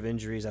history of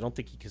injuries. I don't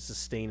think he can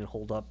sustain and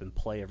hold up and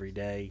play every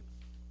day.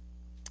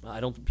 I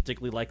don't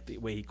particularly like the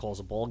way he calls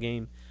a ball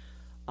game.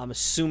 I'm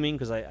assuming,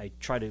 because I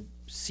try to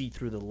see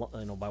through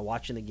by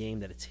watching the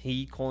game, that it's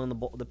he calling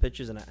the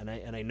pitches, and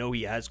I know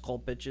he has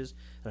called pitches,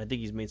 and I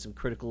think he's made some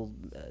critical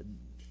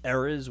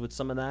errors with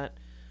some of that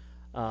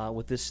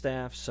with this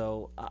staff.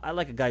 So I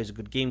like a guy who's a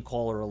good game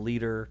caller, a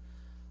leader.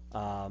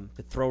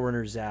 Could throw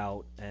runners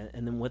out,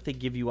 and then what they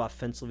give you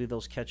offensively,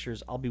 those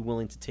catchers, I'll be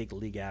willing to take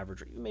league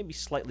average, or maybe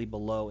slightly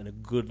below in a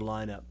good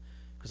lineup,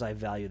 because I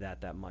value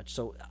that much.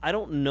 So I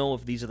don't know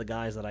if these are the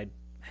guys that I'd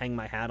hang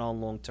my hat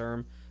on long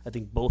term. I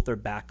think both are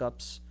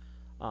backups.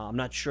 I'm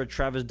not sure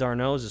Travis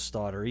d'Arnaud is a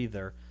starter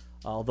either,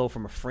 although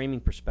from a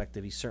framing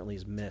perspective, he certainly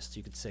has missed.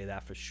 You could say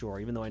that for sure,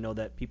 even though I know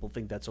that people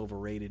think that's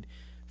overrated.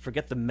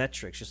 Forget the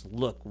metrics. Just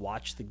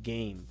watch the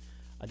game.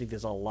 I think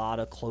there's a lot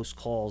of close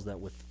calls that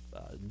with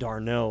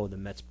d'Arnaud, the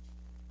Mets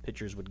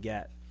pitchers would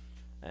get.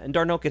 And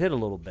d'Arnaud could hit a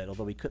little bit,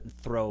 although he couldn't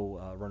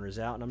throw runners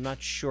out. And I'm not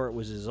sure it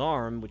was his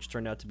arm, which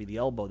turned out to be the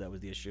elbow that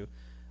was the issue.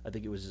 I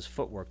think it was his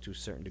footwork to a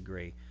certain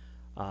degree.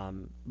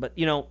 But,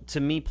 to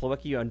me,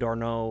 Plawecki and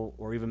d'Arnaud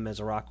or even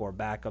Mesoraco are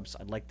backups.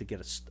 I'd like to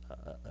get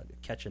a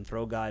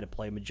catch-and-throw guy to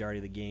play a majority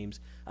of the games.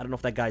 I don't know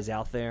if that guy's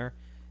out there.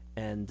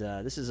 And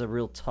this is a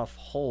real tough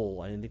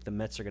hole. I think the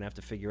Mets are going to have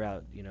to figure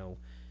out,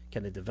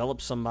 can they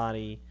develop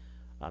somebody?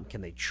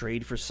 Can they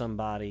trade for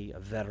somebody, a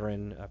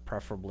veteran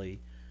preferably,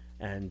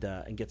 and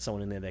get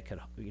someone in there that could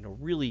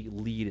really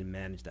lead and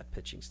manage that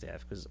pitching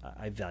staff, because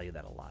I value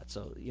that a lot.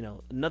 So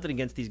nothing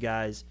against these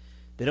guys.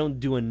 They don't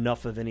do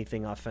enough of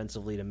anything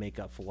offensively to make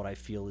up for what I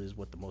feel is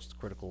what the most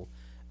critical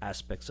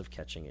aspects of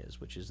catching is,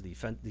 which is the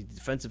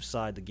defensive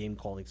side, the game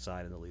calling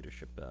side, and the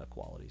leadership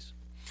qualities.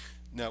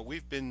 Now,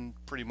 we've been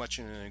pretty much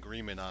in an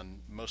agreement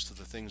on most of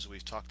the things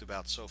we've talked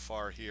about so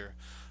far here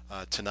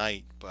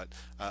tonight, but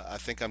I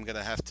think I'm going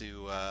to have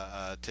to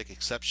take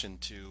exception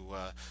to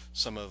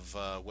some of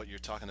what you're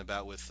talking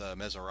about with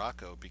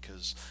Mesoraco,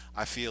 because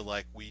I feel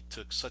like we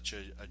took such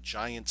a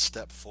giant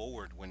step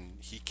forward when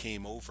he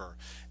came over,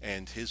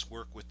 and his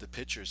work with the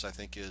pitchers, I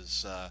think,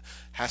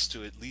 has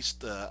to at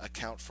least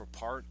account for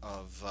part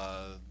of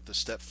the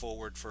step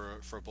forward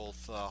for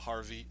both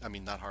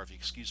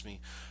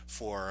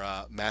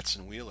for Matz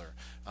and Wheeler.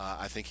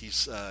 I think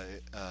he's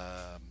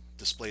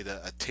displayed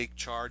a take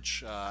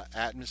charge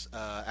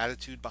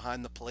attitude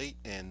behind the plate,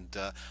 and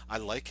I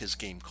like his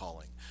game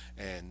calling,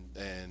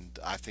 and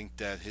I think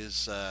that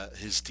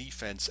his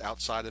defense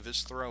outside of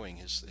his throwing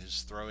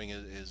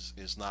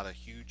is not a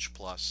huge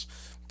plus,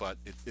 but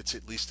it's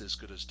at least as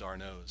good as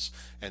d'Arnaud's,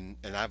 and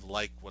I've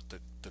liked what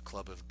the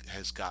club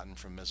has gotten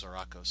from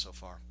Mesoraco so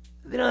far.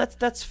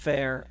 That's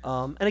fair,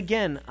 and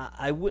again,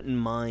 I wouldn't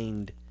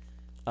mind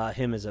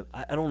him as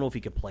I don't know if he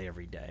could play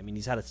every day. I mean,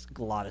 he's had a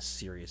lot of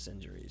serious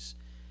injuries.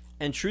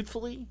 And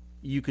truthfully,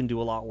 you can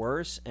do a lot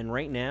worse. And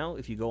right now,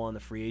 if you go on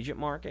the free agent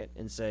market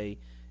and say,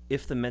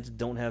 if the Mets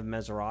don't have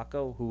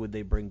Mesoraco, who would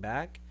they bring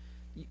back?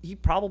 He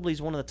probably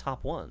is one of the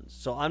top ones.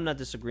 So I'm not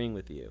disagreeing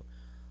with you.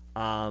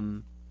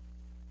 I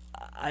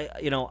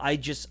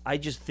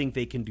just think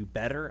they can do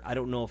better. I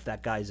don't know if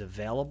that guy's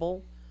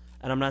available.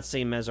 And I'm not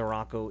saying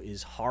Mesoraco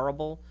is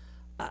horrible.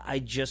 I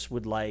just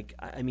would like.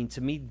 I mean,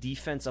 to me,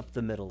 defense up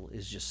the middle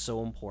is just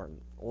so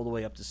important, all the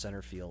way up to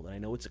center field. And I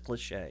know it's a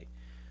cliche,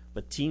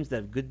 but teams that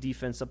have good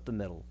defense up the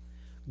middle,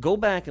 go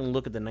back and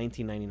look at the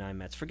 1999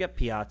 Mets. Forget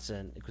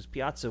Piazza, because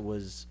Piazza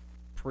was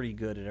pretty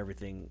good at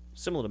everything,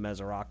 similar to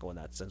Mesoraco in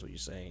that sense, what you're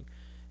saying,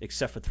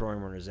 except for throwing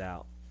runners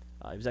out.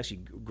 He was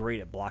actually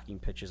great at blocking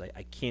pitches.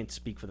 I can't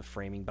speak for the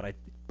framing, but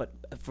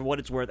for what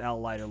it's worth, Al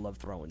Leiter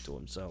loved throwing to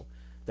him, so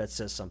that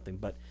says something.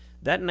 But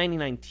that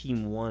 99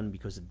 team won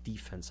because of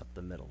defense up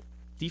the middle.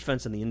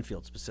 Defense in the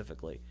infield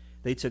specifically.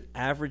 They took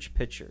average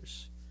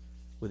pitchers,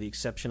 with the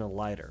exception of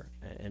Leiter,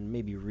 and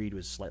maybe Reed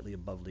was slightly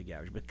above league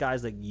average, but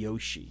guys like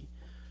Yoshi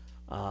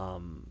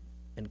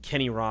and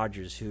Kenny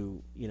Rogers,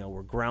 who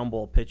were ground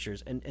ball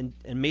pitchers, and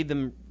made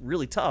them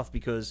really tough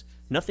because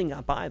nothing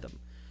got by them.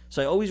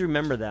 So I always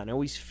remember that, and I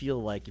always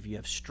feel like if you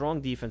have strong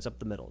defense up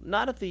the middle,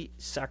 not at the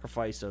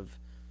sacrifice of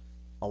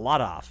a lot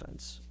of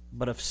offense,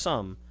 but of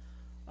some,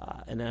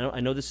 and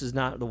I know this is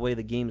not the way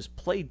the game is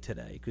played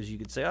today, because you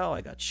could say, oh, I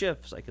got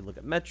shifts, I could look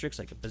at metrics,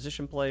 I could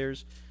position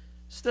players.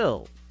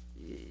 Still,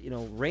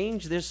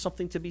 range, there's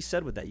something to be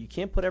said with that. You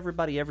can't put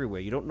everybody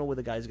everywhere. You don't know where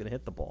the guy's going to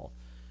hit the ball.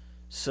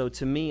 So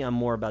to me, I'm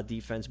more about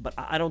defense, but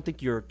I don't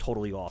think you're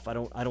totally off. I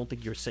don't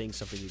think you're saying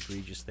something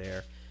egregious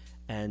there.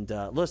 And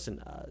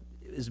listen,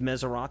 is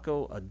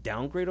Mesoraco a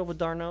downgrade over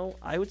d'Arnaud?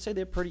 I would say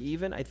they're pretty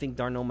even. I think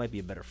d'Arnaud might be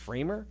a better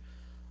framer.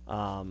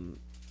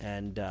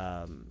 And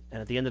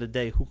at the end of the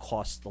day, who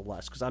costs the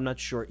less? Because I'm not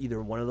sure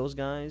either one of those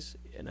guys,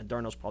 and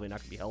d'Arnaud's probably not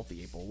going to be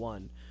healthy April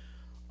 1,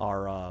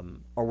 are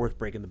worth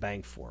breaking the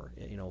bank for.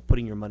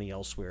 Putting your money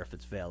elsewhere if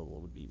it's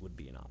available would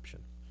be an option.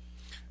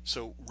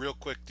 So, real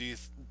quick, do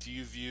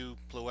you view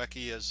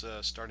Plawecki as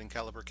a starting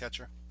caliber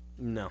catcher?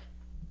 No.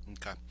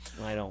 Okay.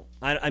 I don't.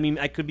 I mean,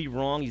 I could be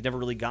wrong. He's never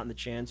really gotten the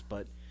chance,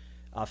 but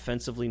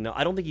offensively, no.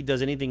 I don't think he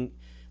does anything.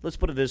 Let's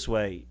put it this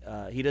way.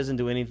 He doesn't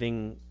do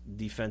anything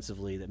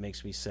defensively that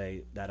makes me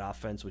say that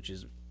offense, which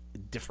is a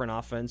different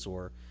offense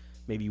or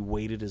maybe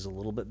weighted is a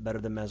little bit better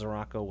than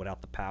Mesoraco without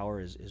the power,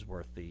 is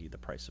worth the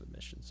price of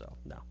admission. So,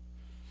 no.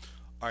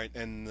 All right,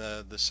 and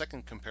the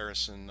second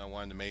comparison I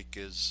wanted to make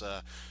is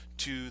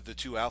to the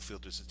two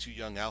outfielders, the two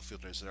young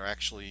outfielders that are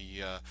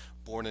actually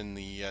born in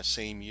the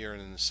same year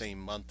and in the same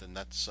month, and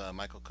that's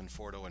Michael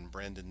Conforto and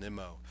Brandon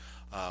Nimmo.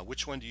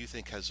 Which one do you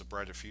think has a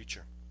brighter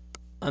future?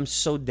 I'm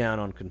so down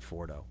on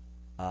Conforto.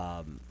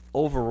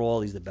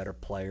 Overall, he's the better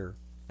player,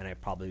 and I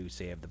probably would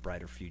say have the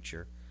brighter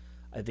future.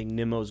 I think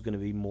Nimmo's going to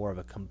be more of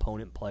a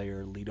component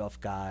player, leadoff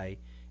guy,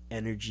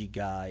 energy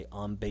guy,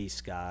 on-base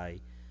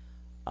guy.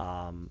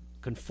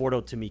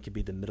 Conforto, to me, could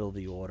be the middle of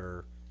the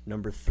order,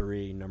 number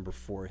 3, number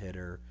 4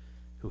 hitter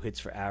who hits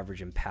for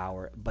average and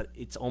power. But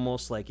it's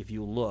almost like if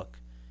you look,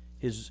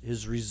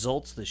 his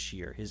results this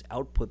year, his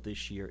output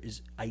this year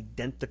is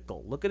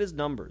identical. Look at his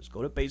numbers.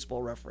 Go to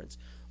Baseball Reference.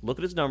 Look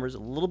at his numbers. A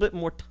little bit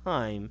more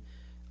time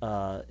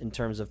in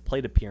terms of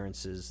plate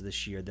appearances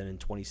this year than in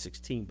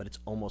 2016, but it's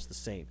almost the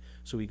same.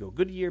 So we go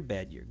good year,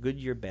 bad year, good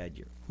year, bad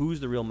year. Who's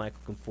the real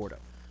Michael Conforto?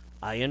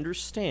 I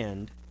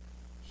understand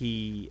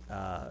he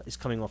is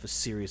coming off a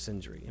serious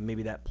injury, and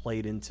maybe that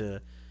played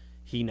into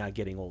he not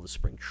getting all the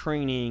spring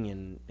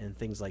training and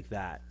things like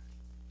that.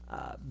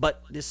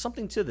 But there's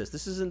something to this.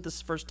 This isn't the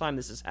first time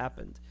this has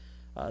happened.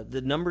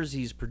 The numbers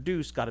he's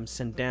produced got him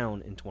sent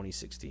down in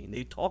 2016.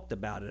 They talked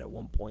about it at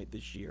one point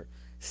this year,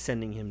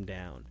 sending him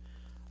down.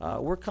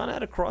 We're kind of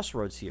at a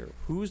crossroads here.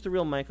 Who's the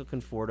real Michael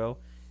Conforto,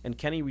 and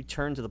can he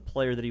return to the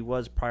player that he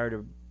was prior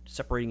to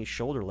separating his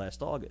shoulder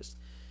last August?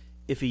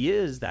 If he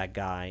is that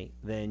guy,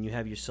 then you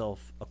have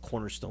yourself a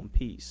cornerstone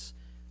piece.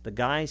 The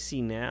guy I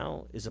see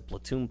now is a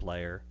platoon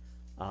player,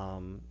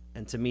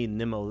 and to me,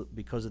 Nimmo,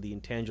 because of the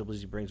intangibles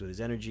he brings with his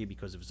energy,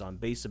 because of his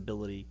on-base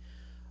ability,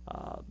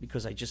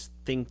 because I just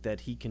think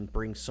that he can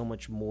bring so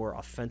much more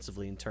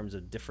offensively in terms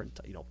of different,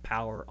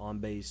 power on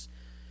base.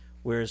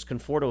 Whereas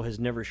Conforto has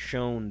never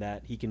shown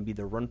that he can be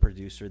the run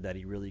producer that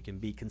he really can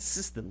be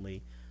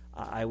consistently.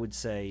 I would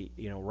say,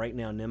 right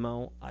now,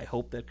 Nimmo, I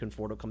hope that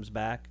Conforto comes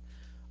back.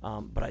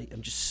 But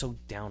I'm just so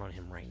down on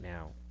him right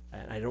now.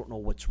 And I don't know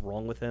what's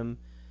wrong with him.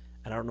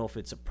 And I don't know if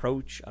it's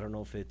approach. I don't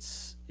know if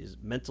it's his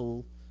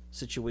mental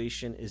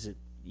situation. Is it,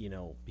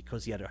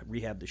 because he had to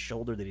rehab the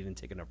shoulder that he didn't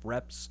take enough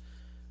reps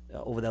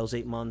over those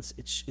 8 months?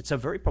 It's a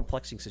very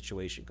perplexing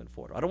situation,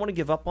 Conforto. I don't want to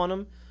give up on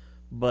him,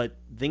 but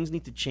things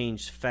need to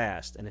change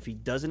fast. And if he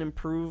doesn't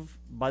improve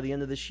by the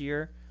end of this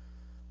year,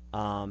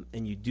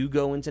 and you do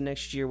go into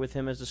next year with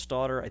him as a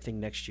starter, I think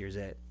next year's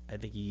it. I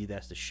think he either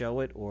has to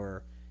show it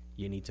or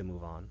you need to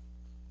move on.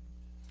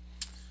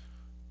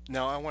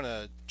 Now I want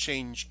to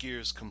change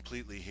gears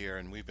completely here,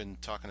 and we've been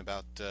talking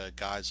about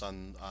guys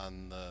on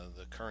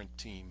the current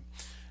team.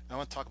 I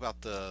want to talk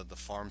about the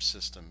farm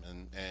system,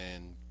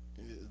 and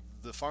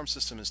the farm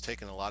system has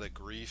taken a lot of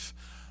grief.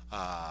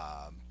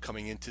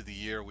 Coming into the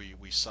year, we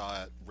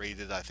saw it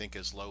rated, I think,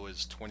 as low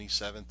as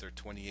 27th or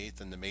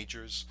 28th in the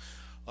majors.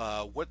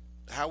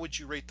 How would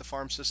you rate the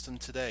farm system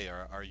today?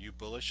 Are you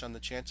bullish on the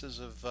chances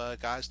of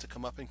guys to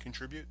come up and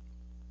contribute?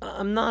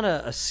 I'm not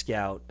a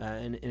scout,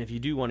 and if you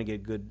do want to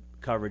get good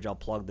coverage, I'll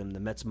plug them. The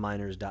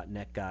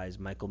MetsMiners.net guys,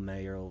 Michael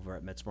Mayer over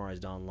at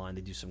Metsmerized Online,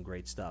 they do some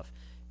great stuff.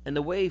 And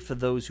the way for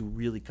those who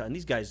really and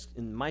these guys,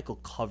 and Michael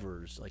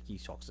covers, like he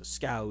talks to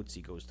scouts,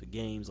 he goes to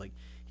games, like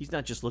he's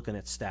not just looking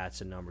at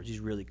stats and numbers, he's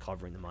really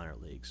covering the minor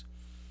leagues.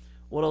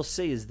 What I'll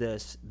say is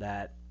this,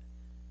 that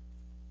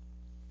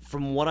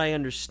from what I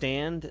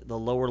understand, the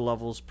lower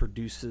levels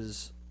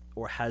produces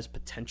or has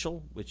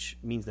potential, which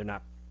means they're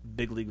not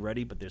big league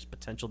ready, but there's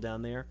potential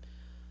down there.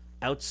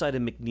 Outside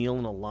of McNeil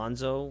and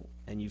Alonso,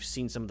 and you've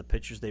seen some of the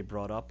pitchers they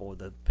brought up or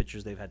the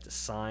pitchers they've had to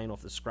sign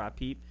off the scrap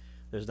heap,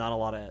 there's not a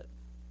lot of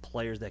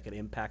players that could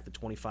impact the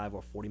 25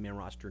 or 40-man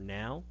roster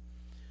now.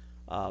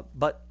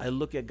 But I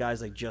look at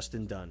guys like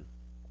Justin Dunn,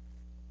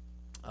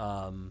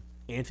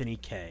 Anthony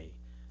Kay,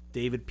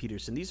 David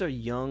Peterson. These are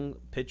young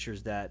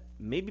pitchers that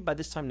maybe by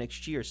this time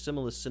next year,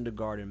 similar to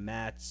Syndergaard and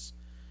Matz,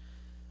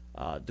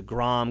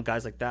 deGrom,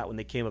 guys like that, when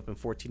they came up in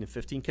 14 and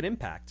 15, can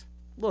impact.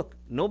 Look,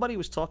 nobody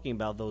was talking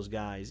about those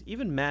guys,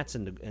 even Matz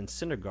and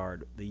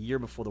Syndergaard, the year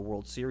before the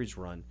World Series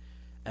run,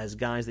 as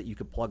guys that you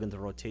could plug into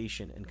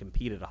rotation and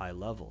compete at a high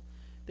level.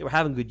 They were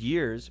having good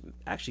years.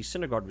 Actually,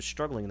 Syndergaard was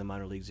struggling in the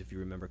minor leagues, if you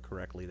remember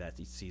correctly, that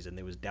season.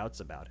 There was doubts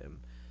about him.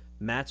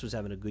 Matz was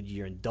having a good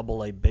year in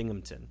Double-A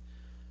Binghamton.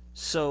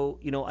 So,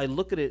 I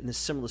look at it in a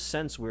similar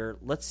sense where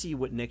let's see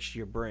what next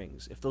year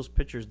brings. If those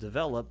pitchers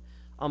develop,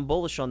 I'm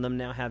bullish on them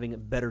now having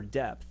better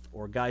depth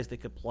or guys they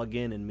could plug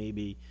in and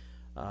maybe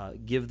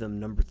give them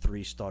number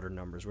 3 starter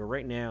numbers, where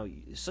right now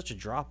it's such a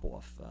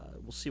drop-off.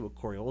 We'll see what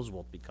Corey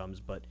Oswalt becomes,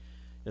 but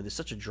there's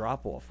such a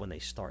drop-off when they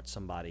start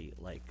somebody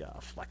like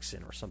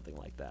Flexen or something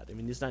like that. I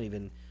mean, there's not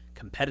even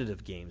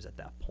competitive games at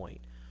that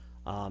point.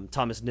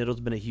 Thomas Niddle's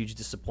been a huge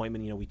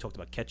disappointment. We talked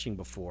about catching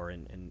before,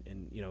 and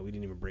we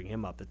didn't even bring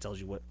him up. That tells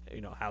you what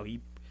how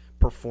he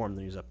performed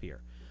when he was up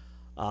here.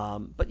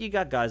 But you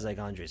got guys like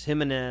Andres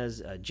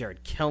Jimenez,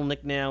 Jared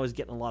Kelenic now is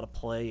getting a lot of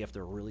play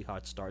after a really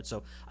hot start.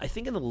 So I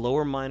think in the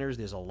lower minors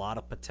there's a lot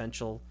of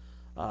potential.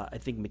 I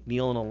think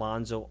McNeil and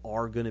Alonso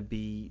are going to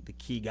be the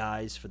key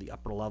guys for the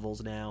upper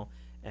levels now,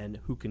 and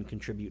who can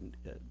contribute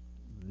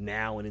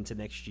now and into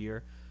next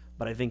year.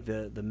 But I think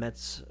the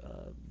Mets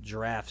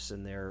drafts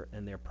and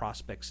their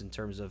prospects in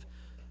terms of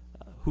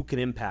who can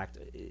impact,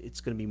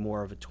 it's going to be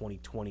more of a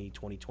 2020,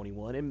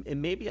 2021.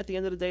 And maybe at the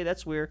end of the day,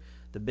 that's where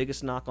the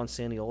biggest knock on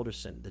Sandy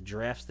Alderson, the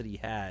drafts that he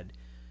had,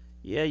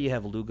 you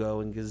have Lugo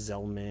and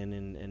Gazelman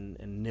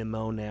and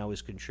Nimmo now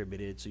has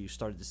contributed, so you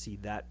started to see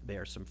that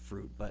bear some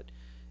fruit. But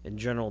in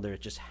general, there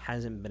just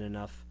hasn't been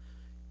enough.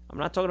 I'm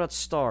not talking about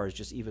stars,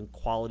 just even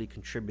quality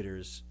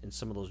contributors in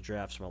some of those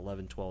drafts from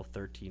 11, 12,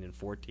 13, and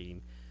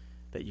 14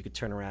 that you could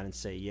turn around and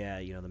say,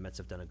 the Mets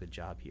have done a good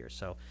job here.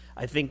 So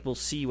I think we'll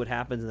see what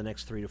happens in the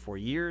next 3 to 4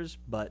 years.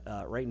 But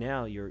right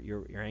now,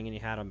 you're hanging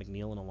your hat on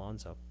McNeil and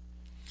Alonso.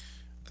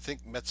 I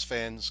think Mets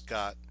fans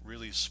got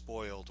really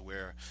spoiled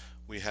where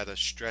we had a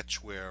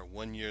stretch where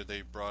one year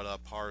they brought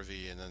up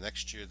Harvey, and the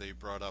next year they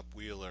brought up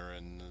Wheeler,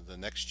 and the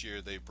next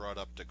year they brought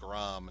up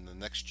deGrom, and the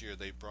next year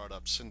they brought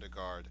up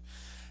Syndergaard,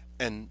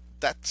 and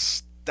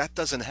that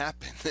doesn't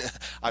happen.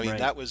 I mean, Right.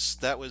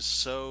 that was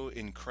so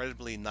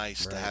incredibly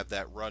nice to have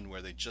that run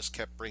where they just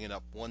kept bringing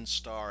up one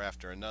star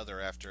after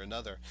another,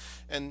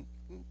 and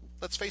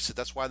let's face it,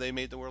 that's why they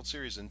made the World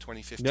Series in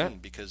 2015 Yeah,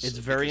 because it's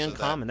very because of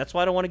that. uncommon. That's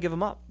why I don't want to give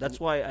them up. That's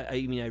why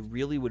I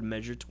really would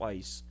measure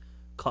twice,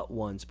 cut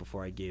once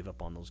before I gave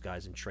up on those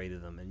guys and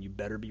traded them. And you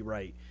better be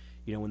right.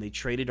 When they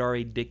traded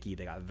R.A. Dickey,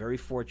 they got very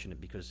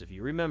fortunate because if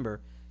you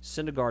remember,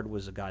 Syndergaard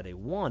was a guy they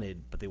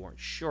wanted, but they weren't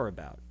sure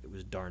about. It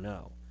was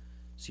d'Arnaud.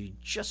 So you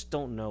just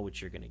don't know what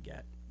you're going to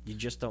get. You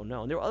just don't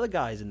know. And there were other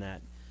guys in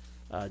that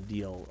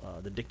deal,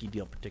 the Dickey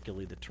deal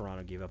particularly, that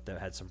Toronto gave up that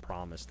had some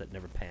promise that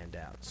never panned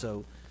out.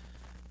 So,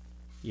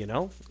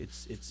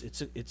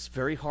 it's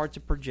very hard to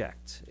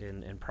project,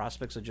 and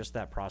prospects are just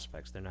that,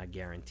 prospects. They're not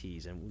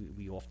guarantees, and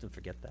we often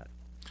forget that.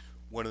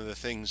 One of the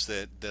things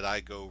that I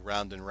go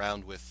round and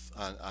round with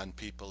on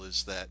people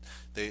is that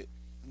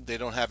they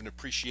don't have an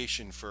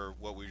appreciation for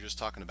what we were just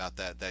talking about,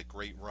 that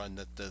great run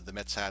that the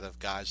Mets had of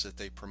guys that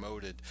they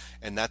promoted,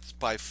 and that's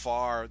by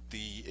far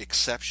the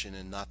exception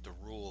and not the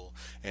rule.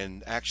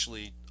 And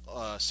actually,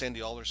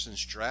 Sandy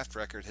Alderson's draft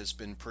record has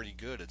been pretty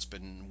good. It's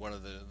been one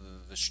of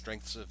the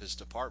strengths of his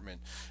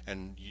department,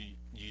 and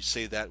you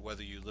say that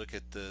whether you look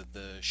at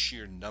the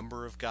sheer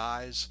number of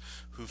guys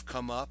who've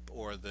come up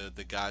or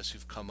the guys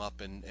who've come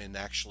up and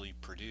actually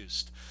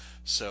produced.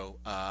 So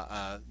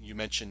you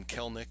mentioned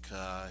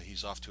Kelenic.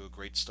 He's off to a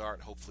great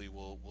start. Hopefully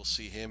we'll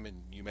see him.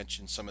 And you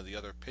mentioned some of the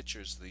other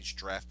pitchers that he's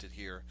drafted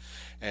here.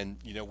 And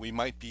we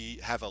might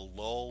have a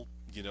lull,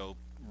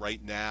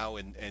 right now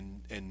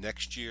and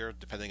next year,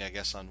 depending I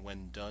guess on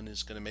when Dunn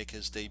is going to make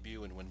his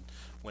debut and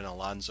when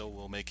Alonso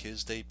will make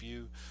his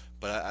debut.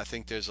 But I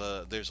think there's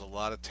a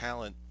lot of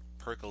talent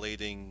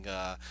percolating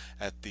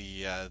at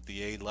the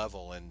A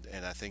level,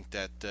 and I think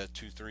that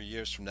 2-3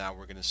 years from now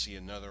we're going to see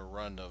another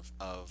run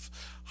of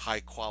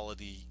high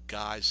quality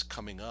guys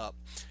coming up.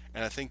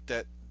 And I think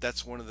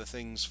that's one of the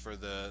things for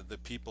the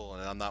people,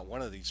 and I'm not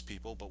one of these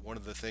people, but one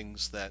of the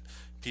things that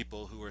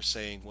people who are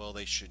saying, well,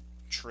 they should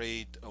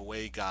trade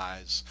away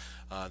guys.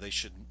 They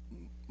should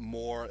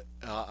more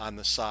on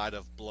the side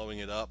of blowing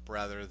it up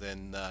rather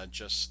than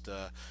just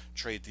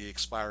trade the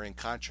expiring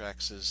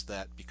contracts. Is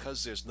that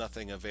because there's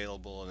nothing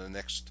available in the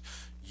next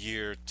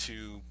year,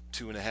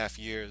 2.5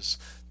 years,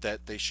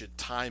 that they should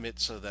time it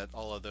so that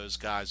all of those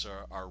guys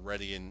are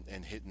ready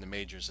and hitting the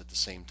majors at the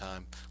same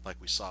time, like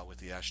we saw with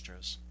the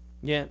Astros.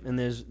 Yeah,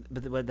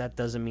 but that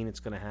doesn't mean it's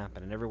going to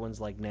happen. And everyone's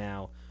like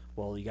now,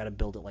 well, you got to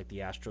build it like the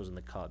Astros and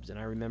the Cubs. And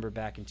I remember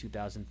back in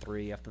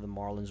 2003, after the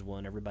Marlins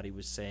won, everybody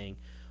was saying,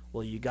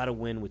 well, you got to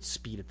win with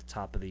speed at the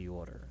top of the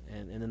order.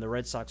 And then the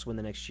Red Sox win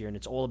the next year, and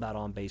it's all about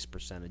on-base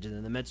percentage. And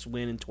then the Mets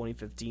win in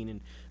 2015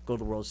 and go to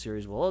the World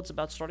Series. Well, it's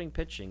about starting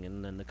pitching.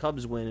 And then the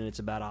Cubs win, and it's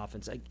about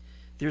offense.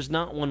 There's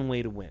not one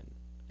way to win.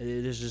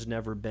 There's just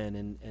never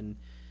been. And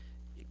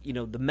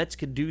the Mets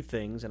could do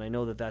things, and I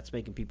know that that's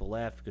making people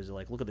laugh because they're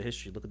like, look at the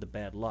history, look at the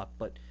bad luck.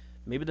 But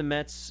maybe the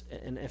Mets,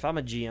 and if I'm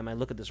a GM, I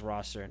look at this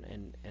roster,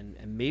 and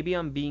maybe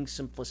I'm being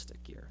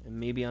simplistic here, and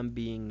maybe I'm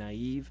being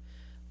naive.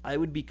 I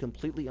would be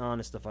completely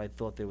honest if I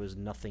thought there was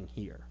nothing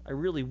here. I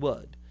really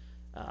would.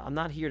 I'm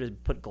not here to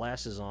put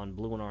glasses on,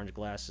 blue and orange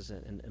glasses,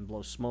 and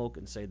blow smoke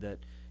and say that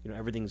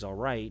everything's all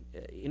right.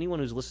 Anyone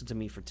who's listened to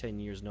me for 10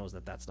 years knows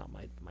that that's not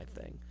my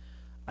thing.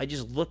 I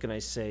just look and I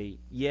say,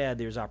 yeah,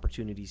 there's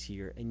opportunities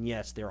here, and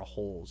yes, there are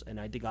holes. And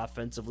I think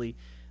offensively,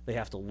 they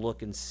have to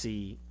look and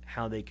see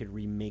how they could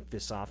remake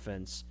this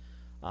offense.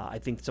 I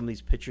think some of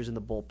these pitchers in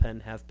the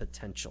bullpen have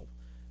potential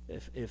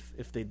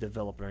if they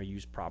develop and are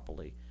used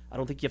properly. I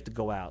don't think you have to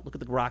go out. Look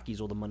at the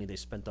Rockies, all the money they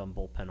spent on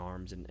bullpen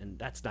arms, and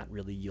that's not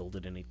really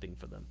yielded anything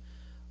for them.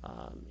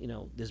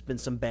 There's been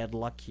some bad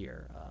luck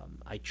here.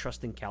 I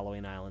trust in Callaway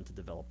and Island to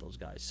develop those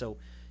guys. So,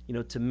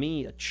 to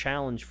me, a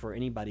challenge for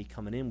anybody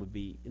coming in would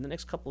be, in the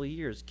next couple of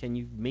years, can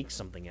you make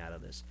something out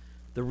of this?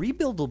 The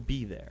rebuild will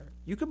be there.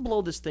 You could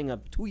blow this thing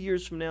up 2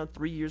 years from now,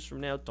 3 years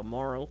from now,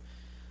 tomorrow.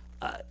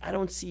 I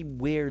don't see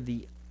where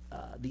the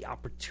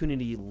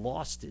opportunity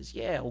lost is.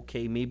 Yeah,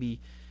 okay, maybe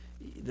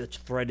the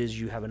threat is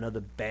you have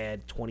another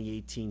bad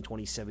 2018,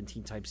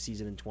 2017 type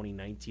season in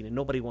 2019, and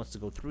nobody wants to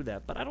go through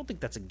that. But I don't think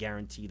that's a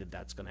guarantee that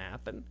that's going to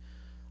happen.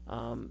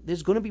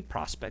 There's going to be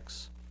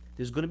prospects.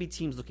 There's going to be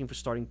teams looking for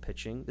starting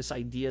pitching. This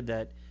idea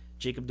that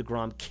Jacob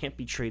deGrom can't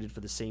be traded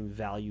for the same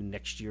value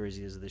next year as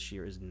he is this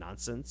year is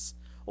nonsense.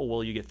 Oh,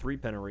 well, you get 3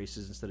 pennant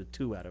races instead of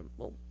 2 out of him.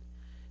 Well,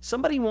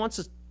 somebody wants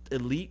an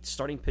elite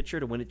starting pitcher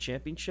to win a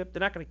championship. They're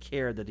not going to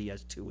care that he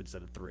has 2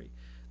 instead of 3.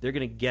 They're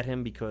going to get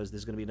him because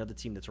there's going to be another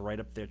team that's right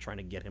up there trying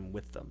to get him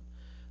with them.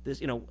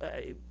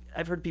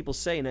 I've heard people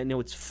say, and I know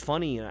it's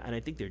funny, and I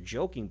think they're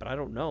joking, but I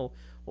don't know.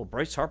 Well,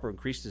 Bryce Harper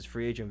increased his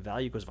free agent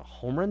value because of a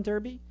home run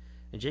derby,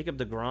 and Jacob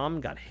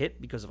deGrom got hit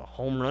because of a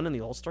home run in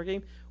the All-Star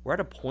game. We're at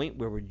a point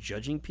where we're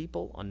judging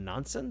people on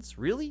nonsense?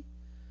 Really?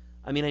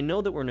 I mean, I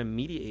know that we're in a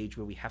media age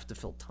where we have to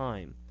fill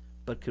time,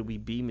 but could we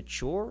be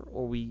mature,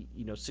 or are we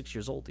 6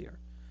 years old here?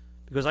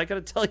 Because I got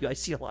to tell you, I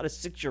see a lot of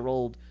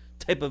 6-year-old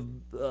type of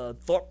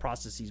thought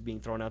processes being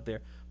thrown out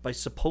there by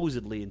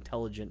supposedly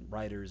intelligent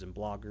writers and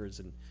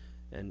bloggers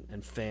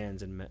and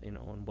fans and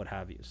what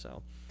have you.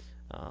 So,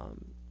 I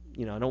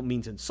don't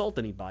mean to insult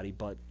anybody,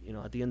 but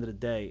at the end of the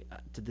day,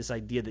 to this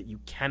idea that you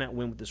cannot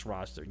win with this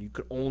roster and you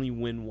could only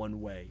win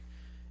one way,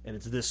 and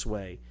it's this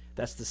way,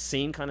 that's the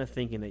same kind of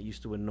thinking that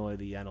used to annoy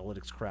the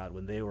analytics crowd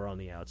when they were on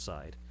the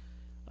outside,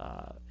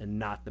 and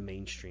not the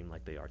mainstream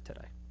like they are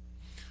today.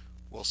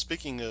 Well,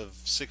 speaking of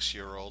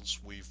 6-year-olds,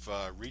 we've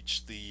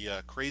reached the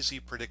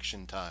crazy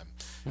prediction time.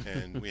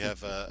 And we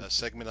have a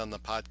segment on the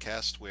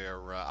podcast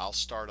where I'll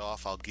start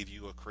off. I'll give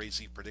you a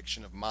crazy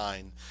prediction of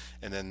mine,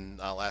 and then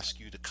I'll ask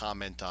you to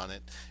comment on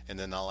it, and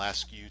then I'll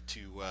ask you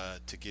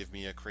to give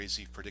me a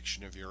crazy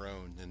prediction of your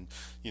own. And,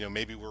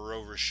 maybe we're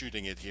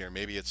overshooting it here.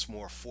 Maybe it's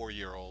more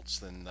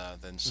 4-year-olds than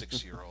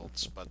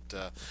 6-year-olds.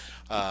 But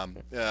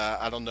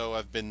I don't know.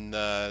 I've been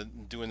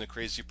doing the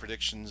crazy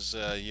predictions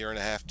a year and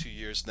a half, 2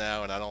 years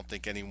now, and I don't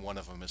think any one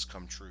of them has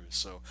come true.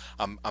 So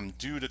I'm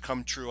due to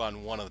come true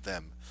on one of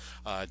them,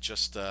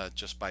 just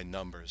by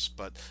numbers.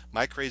 But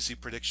my crazy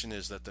prediction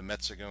is that the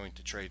Mets are going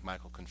to trade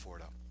Michael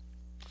Conforto.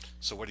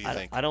 So what do you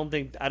think? I don't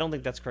think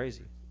that's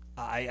crazy.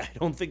 I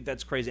don't think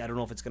that's crazy. I don't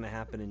know if it's going to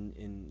happen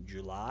in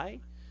July.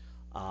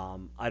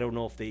 I don't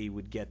know if they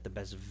would get the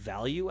best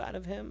value out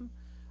of him.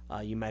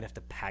 You might have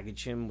to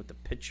package him with the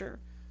pitcher.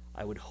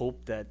 I would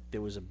hope that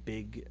there was a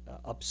big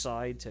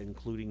upside to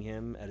including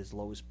him at his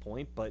lowest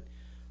point, but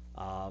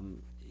a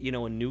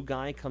new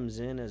guy comes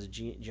in as a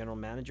general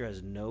manager,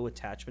 has no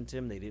attachment to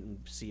him. They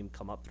didn't see him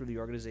come up through the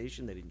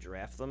organization. They didn't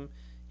draft him.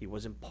 He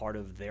wasn't part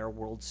of their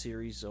World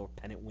Series or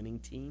pennant-winning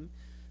team.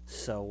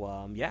 So,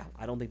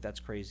 I don't think that's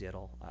crazy at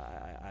all.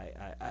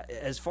 I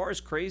as far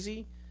as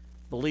crazy,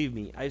 believe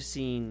me, I've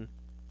seen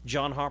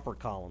John Harper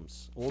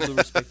columns, all due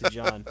respect to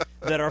John,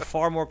 that are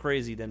far more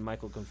crazy than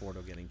Michael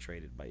Conforto getting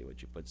traded by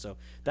what you put. So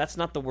that's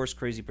not the worst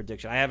crazy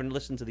prediction. I haven't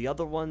listened to the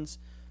other ones,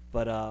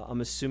 but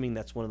I'm assuming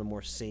that's one of the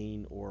more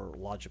sane or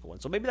logical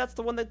ones. So maybe that's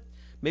the one that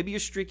maybe your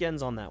streak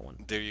ends on that one.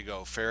 There you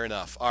go. Fair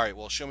enough. All right.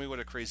 Well, show me what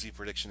a crazy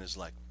prediction is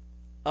like.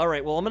 All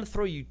right. Well, I'm going to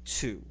throw you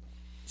 2.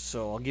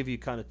 So I'll give you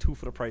kind of two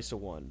for the price of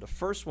one. The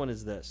first one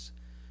is this.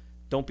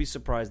 Don't be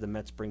surprised the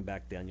Mets bring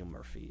back Daniel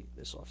Murphy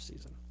this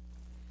offseason.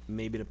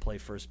 Maybe to play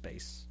first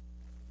base.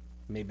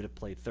 Maybe to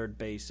play third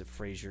base if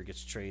Frazier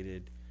gets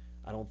traded.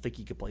 I don't think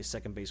he could play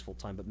second base full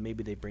time, but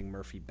maybe they bring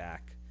Murphy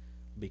back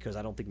because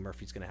I don't think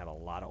Murphy's going to have a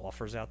lot of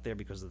offers out there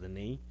because of the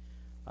knee.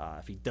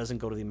 If he doesn't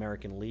go to the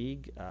American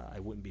League, I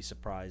wouldn't be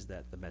surprised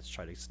that the Mets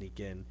try to sneak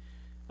in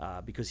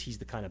because he's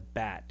the kind of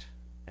bat,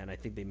 and I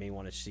think they may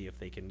want to see if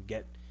they can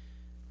get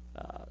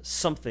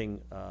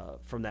something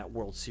from that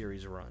World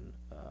Series run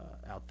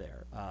out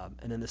there.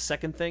 And then the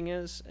second thing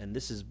is, and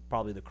this is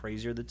probably the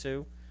crazier of the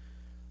two,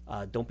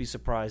 don't be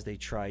surprised they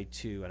try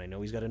to, and I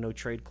know he's got a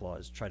no-trade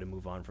clause, try to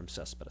move on from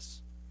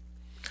Cespedes.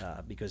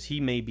 Because he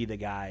may be the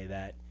guy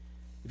that,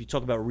 if you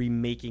talk about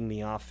remaking the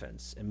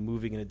offense and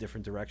moving in a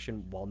different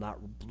direction while not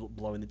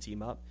blowing the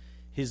team up,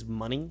 his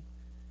money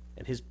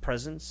and his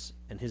presence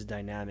and his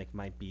dynamic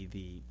might be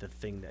the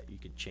thing that you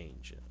could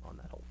change on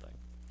that whole thing.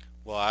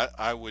 Well,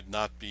 I would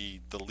not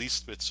be the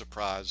least bit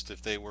surprised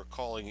if they were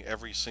calling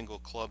every single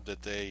club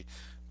that they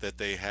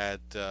had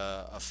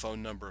a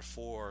phone number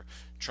for,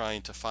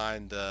 trying to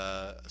find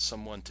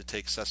someone to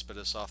take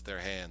Cespedes off their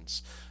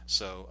hands.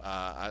 So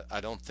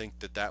I don't think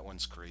that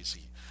one's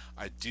crazy.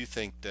 I do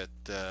think that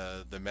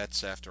the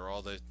Mets, after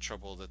all the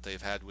trouble that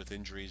they've had with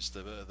injuries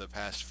the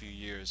past few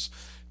years,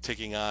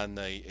 taking on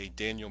a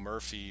Daniel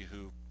Murphy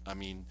who, I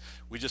mean,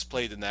 we just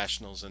played the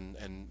Nationals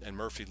and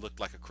Murphy looked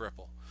like a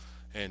cripple.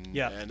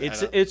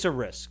 It's a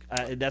risk.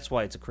 That's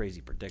why it's a crazy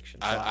prediction.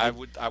 So I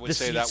would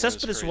say that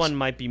Cespedes one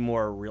might be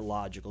more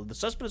logical. The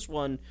Cespedes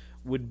one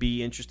would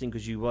be interesting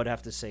because you would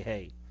have to say,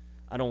 "Hey,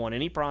 I don't want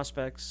any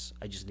prospects.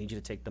 I just need you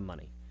to take the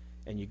money,"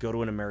 and you go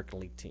to an American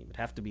League team. It'd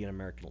have to be an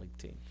American League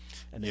team,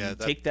 and then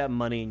take that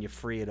money and you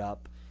free it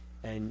up,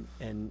 and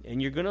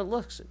you're gonna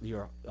look.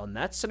 You're on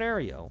that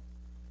scenario.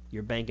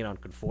 You're banking on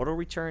Conforto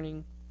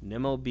returning,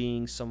 Nimmo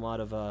being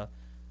somewhat of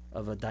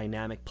a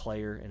dynamic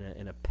player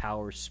and a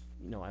power.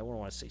 I don't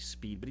want to say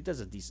speed, but he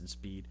does a decent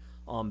speed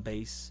on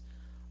base.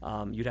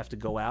 You'd have to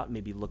go out and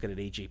maybe look at an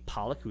A.J.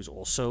 Pollock, who's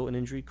also an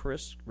injury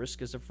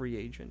risk as a free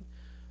agent.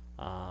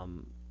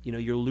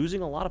 You're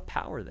losing a lot of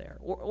power there.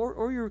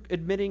 Or you're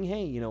admitting,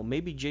 hey,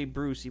 maybe Jay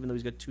Bruce, even though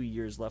he's got 2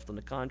 years left on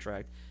the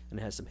contract and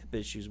has some hip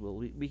issues,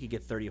 we could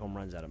get 30 home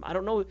runs out of him. I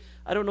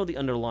don't know the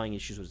underlying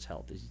issues with his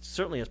health. He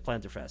certainly has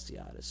plantar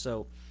fasciitis.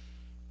 So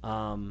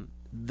and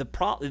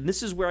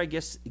this is where I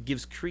guess it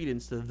gives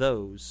credence to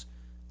those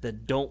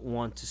that don't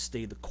want to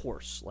stay the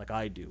course like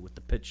I do with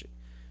the pitching.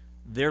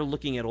 They're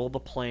looking at all the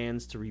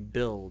plans to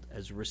rebuild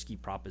as risky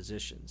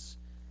propositions,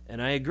 and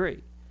I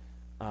agree.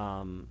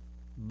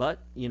 But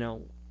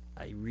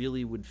I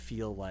really would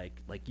feel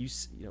like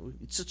it's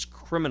such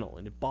criminal,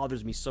 and it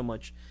bothers me so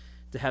much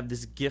to have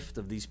this gift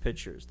of these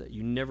pitchers that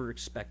you never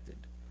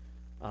expected,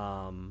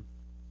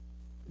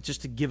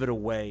 just to give it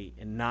away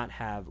and not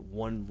have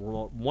one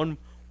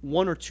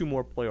or two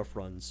more playoff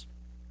runs.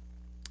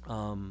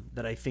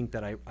 That I think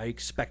that I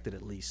expected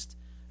at least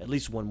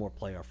one more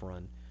playoff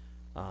run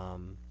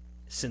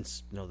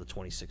since the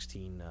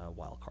 2016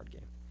 wild card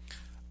game.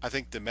 I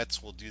think the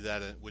Mets would do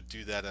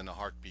that in a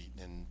heartbeat,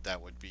 and that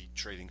would be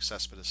trading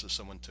Cespedes if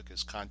someone took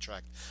his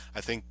contract.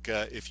 I think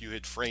if you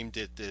had framed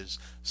it as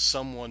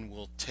someone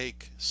will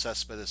take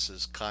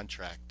Cespedes'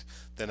 contract,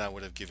 then I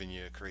would have given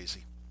you a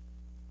crazy.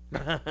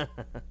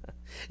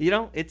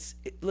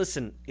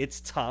 Listen,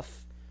 it's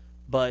tough,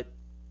 but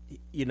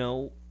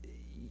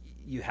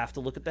you have to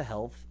look at the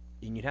health,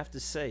 and you'd have to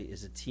say,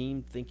 is a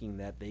team thinking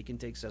that they can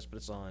take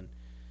Cespedes on,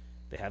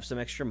 they have some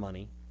extra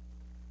money,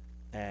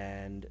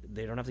 and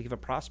they don't have to give up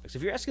prospects.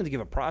 If you're asking to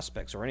give up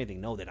prospects or anything,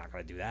 no, they're not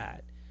going to do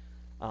that.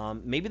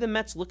 Maybe the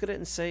Mets look at it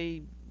and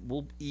say,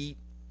 we'll eat,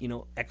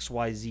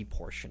 XYZ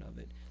portion of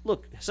it.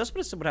 Look,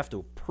 Cespedes would have to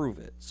approve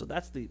it, so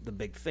that's the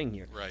big thing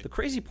here. Right. The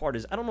crazy part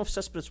is, I don't know if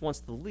Cespedes wants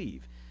to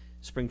leave.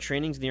 Spring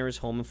training's near his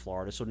home in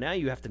Florida, so now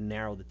you have to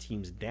narrow the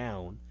teams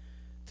down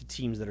to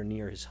teams that are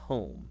near his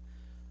home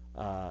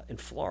in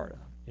Florida,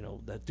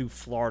 that do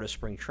Florida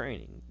spring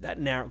training. That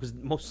narrow, because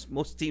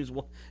most teams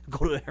will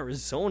go to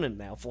Arizona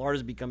now.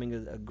 Florida's becoming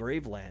a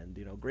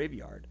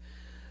graveyard.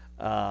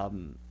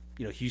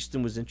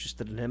 Houston was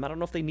interested in him. I don't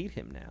know if they need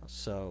him now.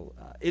 So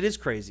it is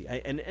crazy.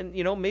 And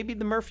maybe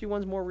the Murphy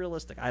one's more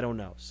realistic. I don't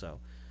know. So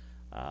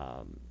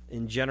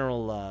in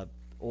general,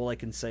 all I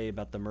can say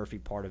about the Murphy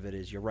part of it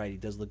is you're right. He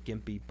does look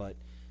gimpy, but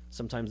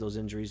sometimes those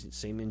injuries,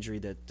 same injury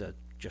that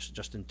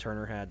Justin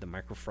Turner had, the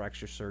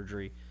microfracture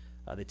surgery,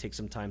 they take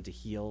some time to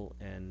heal,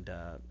 and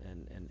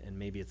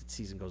maybe as the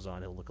season goes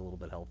on, he'll look a little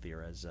bit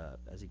healthier as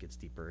he gets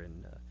deeper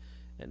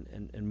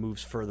and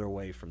moves further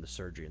away from the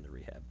surgery and the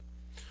rehab.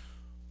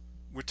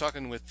 We're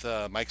talking with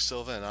Mike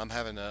Silva, and I'm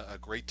having a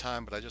great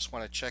time, but I just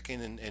want to check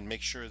in and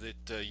make sure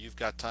that you've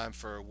got time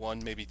for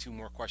one, maybe two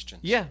more questions.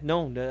 Yeah,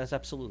 no, that's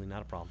absolutely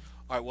not a problem.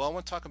 All right, well, I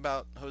want to talk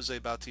about Jose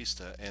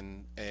Bautista,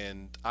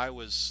 and I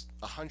was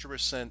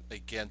 100%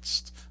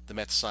 against the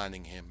Mets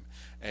signing him,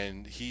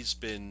 and he's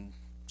been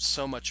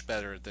so much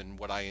better than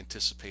what I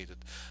anticipated.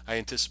 I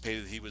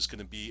anticipated he was going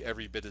to be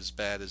every bit as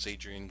bad as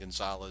Adrian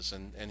Gonzalez,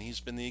 and he's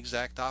been the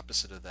exact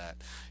opposite of that.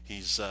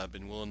 He's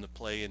been willing to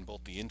play in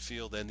both the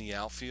infield and the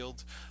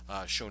outfield,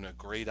 shown a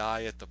great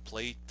eye at the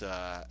plate,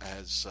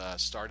 has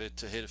started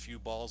to hit a few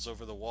balls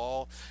over the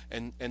wall,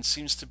 and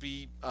seems to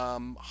be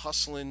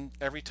hustling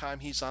every time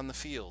he's on the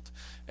field.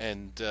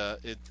 And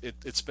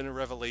it's been a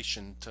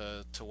revelation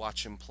to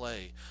watch him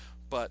play.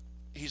 But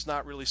he's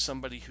not really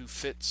somebody who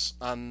fits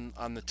on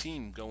the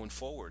team going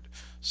forward.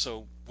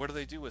 So what do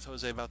they do with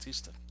Jose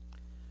Bautista?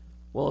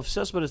 Well, if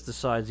Cespedes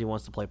decides he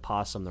wants to play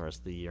possum the rest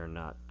of the year and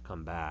not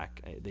come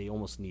back, they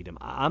almost need him.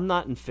 I'm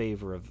not in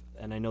favor of,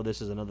 and I know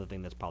this is another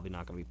thing that's probably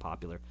not going to be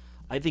popular,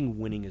 I think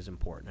winning is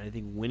important. I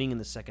think winning in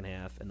the second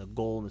half, and the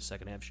goal in the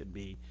second half should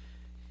be,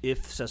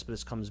 if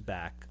Cespedes comes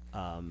back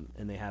and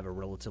they have a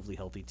relatively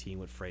healthy team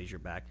with Frazier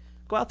back,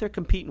 go out there,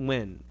 compete, and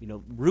win.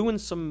 Ruin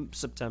some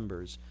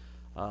Septembers.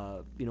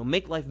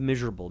 Make life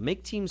miserable.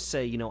 Make teams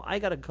say, I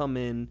got to come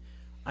in.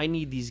 I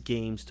need these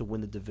games to win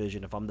the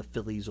division. If I'm the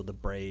Phillies or the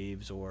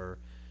Braves or,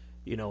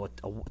 a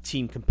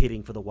team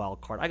competing for the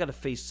wild card, I got to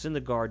face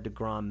Syndergaard,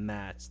 deGrom,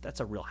 Mats. That's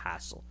a real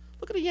hassle.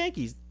 Look at the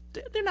Yankees.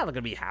 They're not going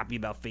to be happy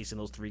about facing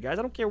those three guys.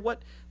 I don't care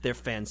what their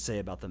fans say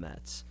about the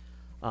Mets.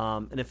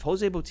 And if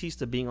Jose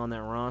Bautista being on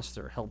that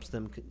roster helps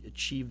them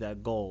achieve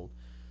that goal,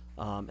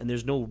 and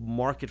there's no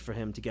market for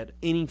him to get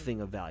anything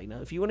of value.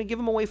 Now, if you want to give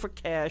him away for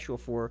cash or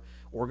for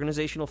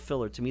organizational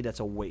filler, to me, that's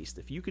a waste.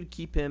 If you could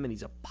keep him and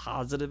he's a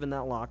positive in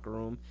that locker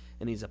room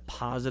and he's a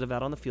positive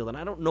out on the field, and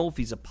I don't know if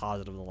he's a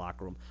positive in the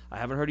locker room. I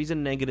haven't heard he's a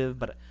negative,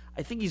 but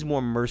I think he's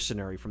more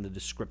mercenary from the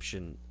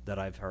description that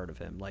I've heard of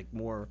him, like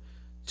more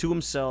to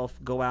himself,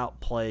 go out,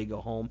 play, go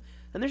home.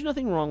 And there's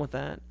nothing wrong with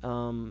that.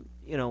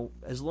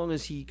 As long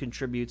as he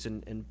contributes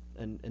and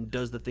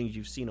does the things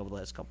you've seen over the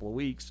last couple of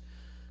weeks.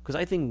 Because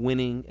I think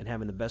winning and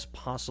having the best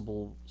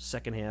possible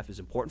second half is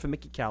important for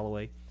Mickey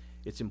Callaway.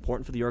 It's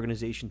important for the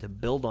organization to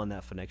build on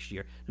that for next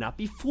year. Not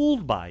be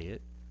fooled by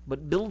it,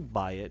 but build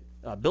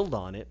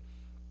on it.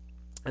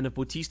 And if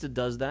Bautista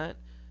does that,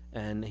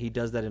 and he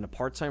does that in a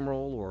part-time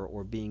role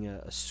or being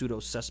a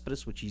pseudo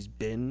Cespedes, which he's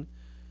been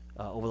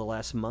over the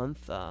last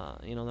month,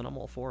 then I'm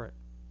all for it.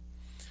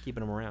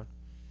 Keeping him around.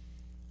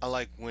 I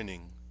like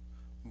winning,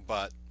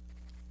 but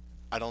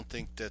I don't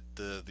think that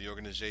the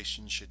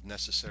organization should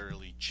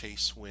necessarily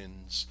chase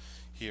wins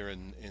here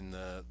in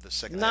the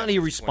second half Not of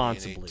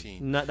irresponsibly.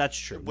 2018. Not, that's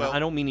true. Well, I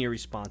don't mean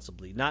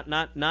irresponsibly. Not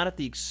at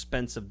the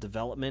expense of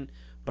development,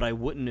 but I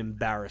wouldn't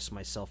embarrass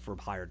myself for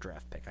a higher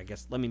draft pick. I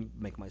guess let me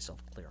make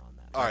myself clear on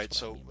that. All right,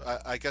 so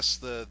I guess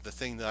the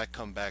thing that I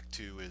come back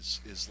to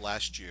is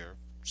last year,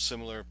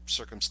 similar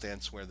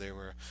circumstance where they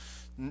were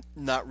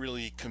not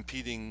really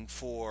competing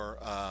for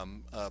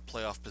a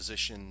playoff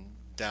position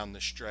down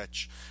the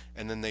stretch,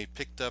 and then they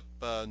picked up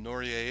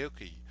Nori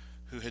Aoki,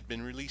 who had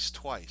been released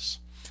twice,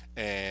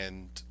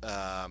 and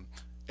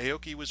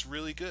Aoki was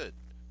really good.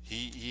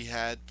 He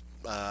had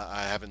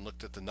I haven't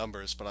looked at the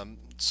numbers, but I'm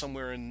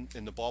somewhere in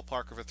the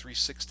ballpark of a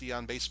 360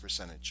 on base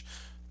percentage.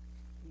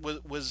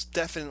 Was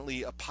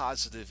definitely a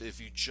positive if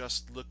you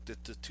just looked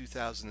at the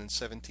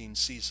 2017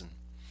 season.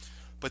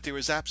 But there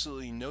was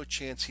absolutely no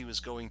chance he was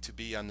going to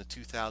be on the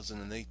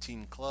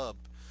 2018 club.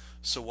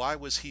 So why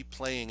was he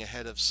playing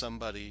ahead of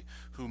somebody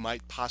who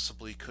might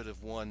possibly could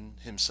have won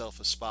himself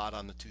a spot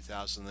on the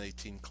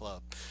 2018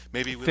 club?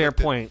 Maybe we Fair looked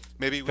point.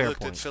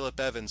 At Phillip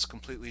Evans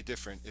completely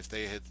different if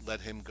they had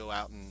let him go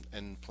out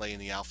and play in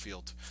the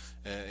outfield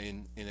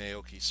in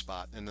Aoki's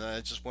spot. And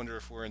I just wonder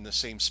if we're in the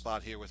same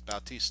spot here with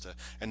Bautista.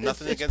 And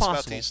nothing It's against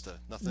possible. Bautista.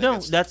 Nothing No,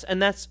 against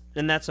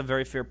that's a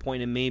very fair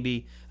point, and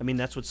maybe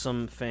that's what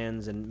some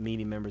fans and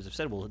media members have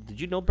said. Well,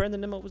 did you know Brandon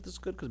Nimmo was this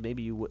good? Because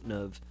maybe you wouldn't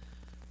have.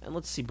 And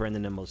let's see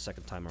Brandon Nimmo's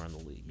second time around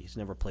the league. He's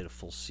never played a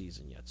full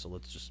season yet, so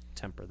let's just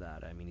temper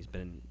that. I mean, he's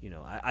been,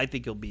 I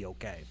think he'll be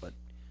okay, but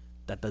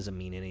that doesn't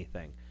mean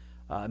anything.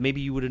 Maybe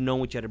you would have known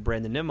what you had at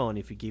Brandon Nimmo, and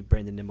if you gave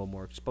Brandon Nimmo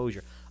more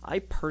exposure. I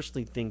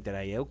personally think that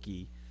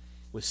Aoki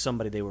was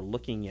somebody they were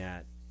looking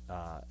at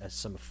as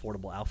some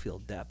affordable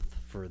outfield depth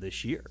for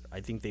this year.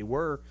 I think they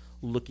were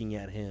looking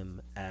at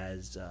him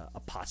as a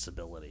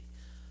possibility,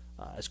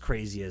 as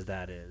crazy as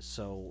that is.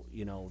 So,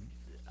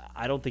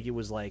 I don't think it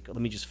was like, let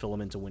me just fill them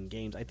in to win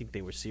games. I think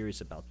they were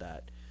serious about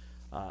that.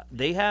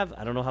 They have,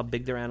 I don't know how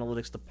big their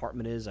analytics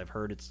department is. I've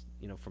heard it's,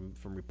 from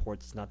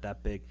reports, it's not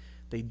that big.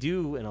 They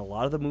do, and a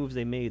lot of the moves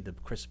they made, the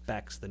Chris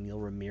Becks, the Neil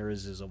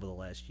Ramirez's over the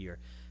last year,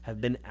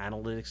 have been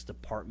analytics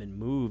department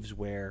moves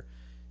where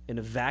in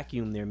a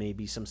vacuum there may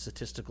be some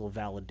statistical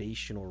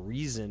validation or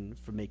reason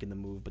for making the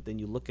move, but then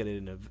you look at it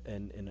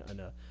in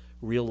a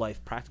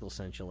real-life practical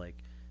sense, you're like,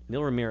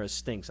 Neil Ramirez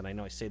stinks, and I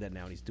know I say that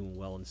now, and he's doing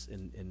well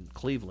in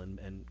Cleveland,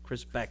 and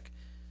Chris Beck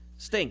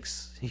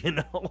stinks,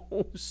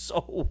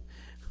 So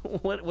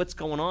what's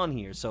going on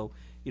here? So,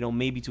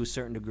 maybe to a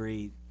certain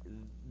degree,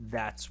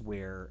 that's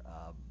where,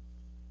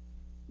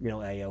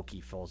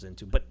 Aoki falls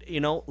into. But,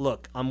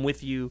 look, I'm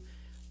with you.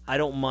 I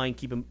don't mind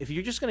keeping – if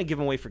you're just going to give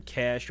him away for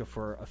cash or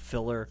for a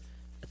filler,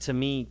 to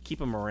me, keep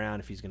him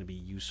around if he's going to be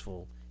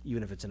useful,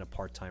 even if it's in a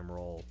part-time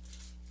role.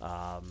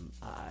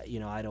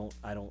 I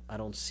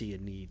don't see a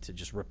need to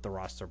just rip the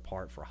roster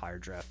apart for a higher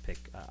draft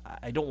pick.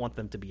 I don't want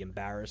them to be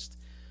embarrassed.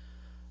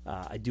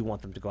 I do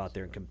want them to go out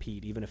there and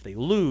compete, even if they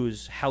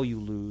lose. How you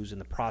lose and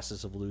the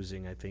process of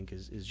losing, I think,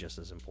 is just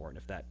as important.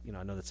 If that,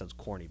 I know that sounds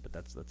corny, but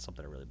that's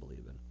something I really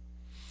believe in.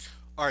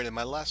 All right, and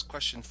my last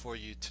question for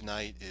you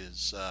tonight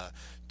is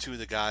two of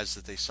the guys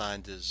that they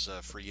signed as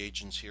free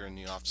agents here in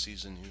the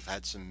offseason who've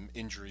had some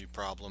injury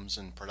problems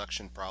and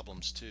production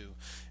problems too,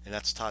 and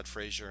that's Todd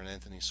Frazier and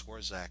Anthony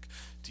Swarzak.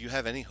 Do you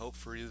have any hope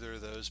for either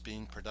of those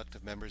being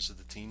productive members of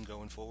the team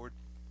going forward?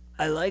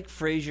 I like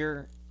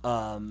Frazier.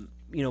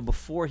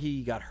 Before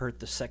he got hurt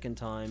the second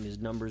time, his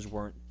numbers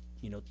weren't,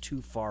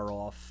 too far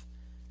off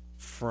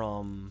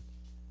from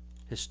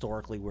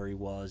historically where he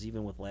was,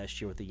 even with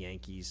last year with the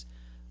Yankees.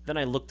 Then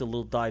I looked a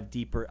little dive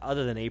deeper.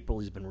 Other than April,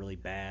 he's been really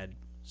bad,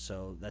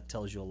 so that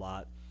tells you a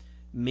lot.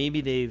 Maybe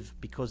they've,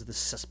 because of the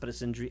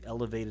Cespedes injury,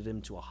 elevated him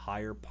to a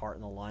higher part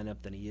in the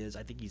lineup than he is.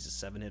 I think he's a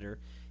 7-hitter.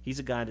 He's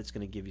a guy that's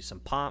going to give you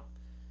some pop,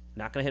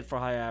 not going to hit for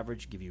high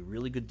average, give you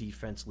really good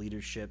defense,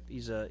 leadership.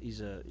 He's a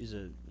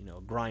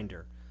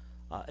grinder,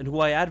 and who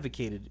I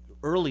advocated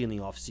early in the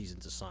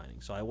offseason to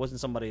signing. So I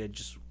wasn't somebody that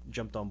just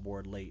jumped on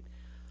board late.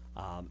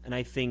 And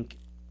I think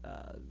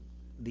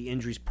the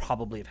injuries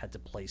probably have had to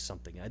play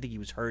something. I think he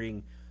was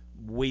hurting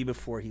way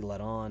before he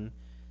let on.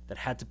 That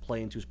had to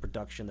play into his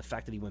production. The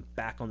fact that he went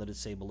back on the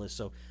disabled list.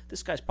 So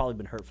this guy's probably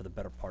been hurt for the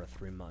better part of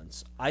 3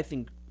 months. I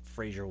think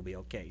Frazier will be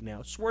okay.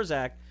 Now,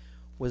 Swarzak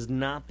was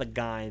not the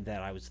guy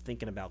that I was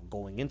thinking about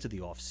going into the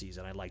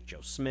offseason. I like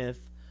Joe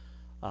Smith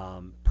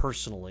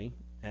personally,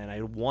 and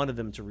I wanted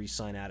them to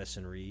re-sign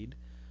Addison Reed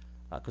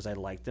because I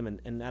liked him.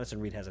 And Addison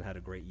Reed hasn't had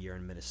a great year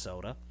in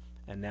Minnesota.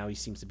 And now he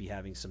seems to be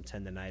having some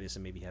tendonitis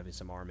and maybe having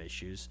some arm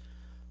issues.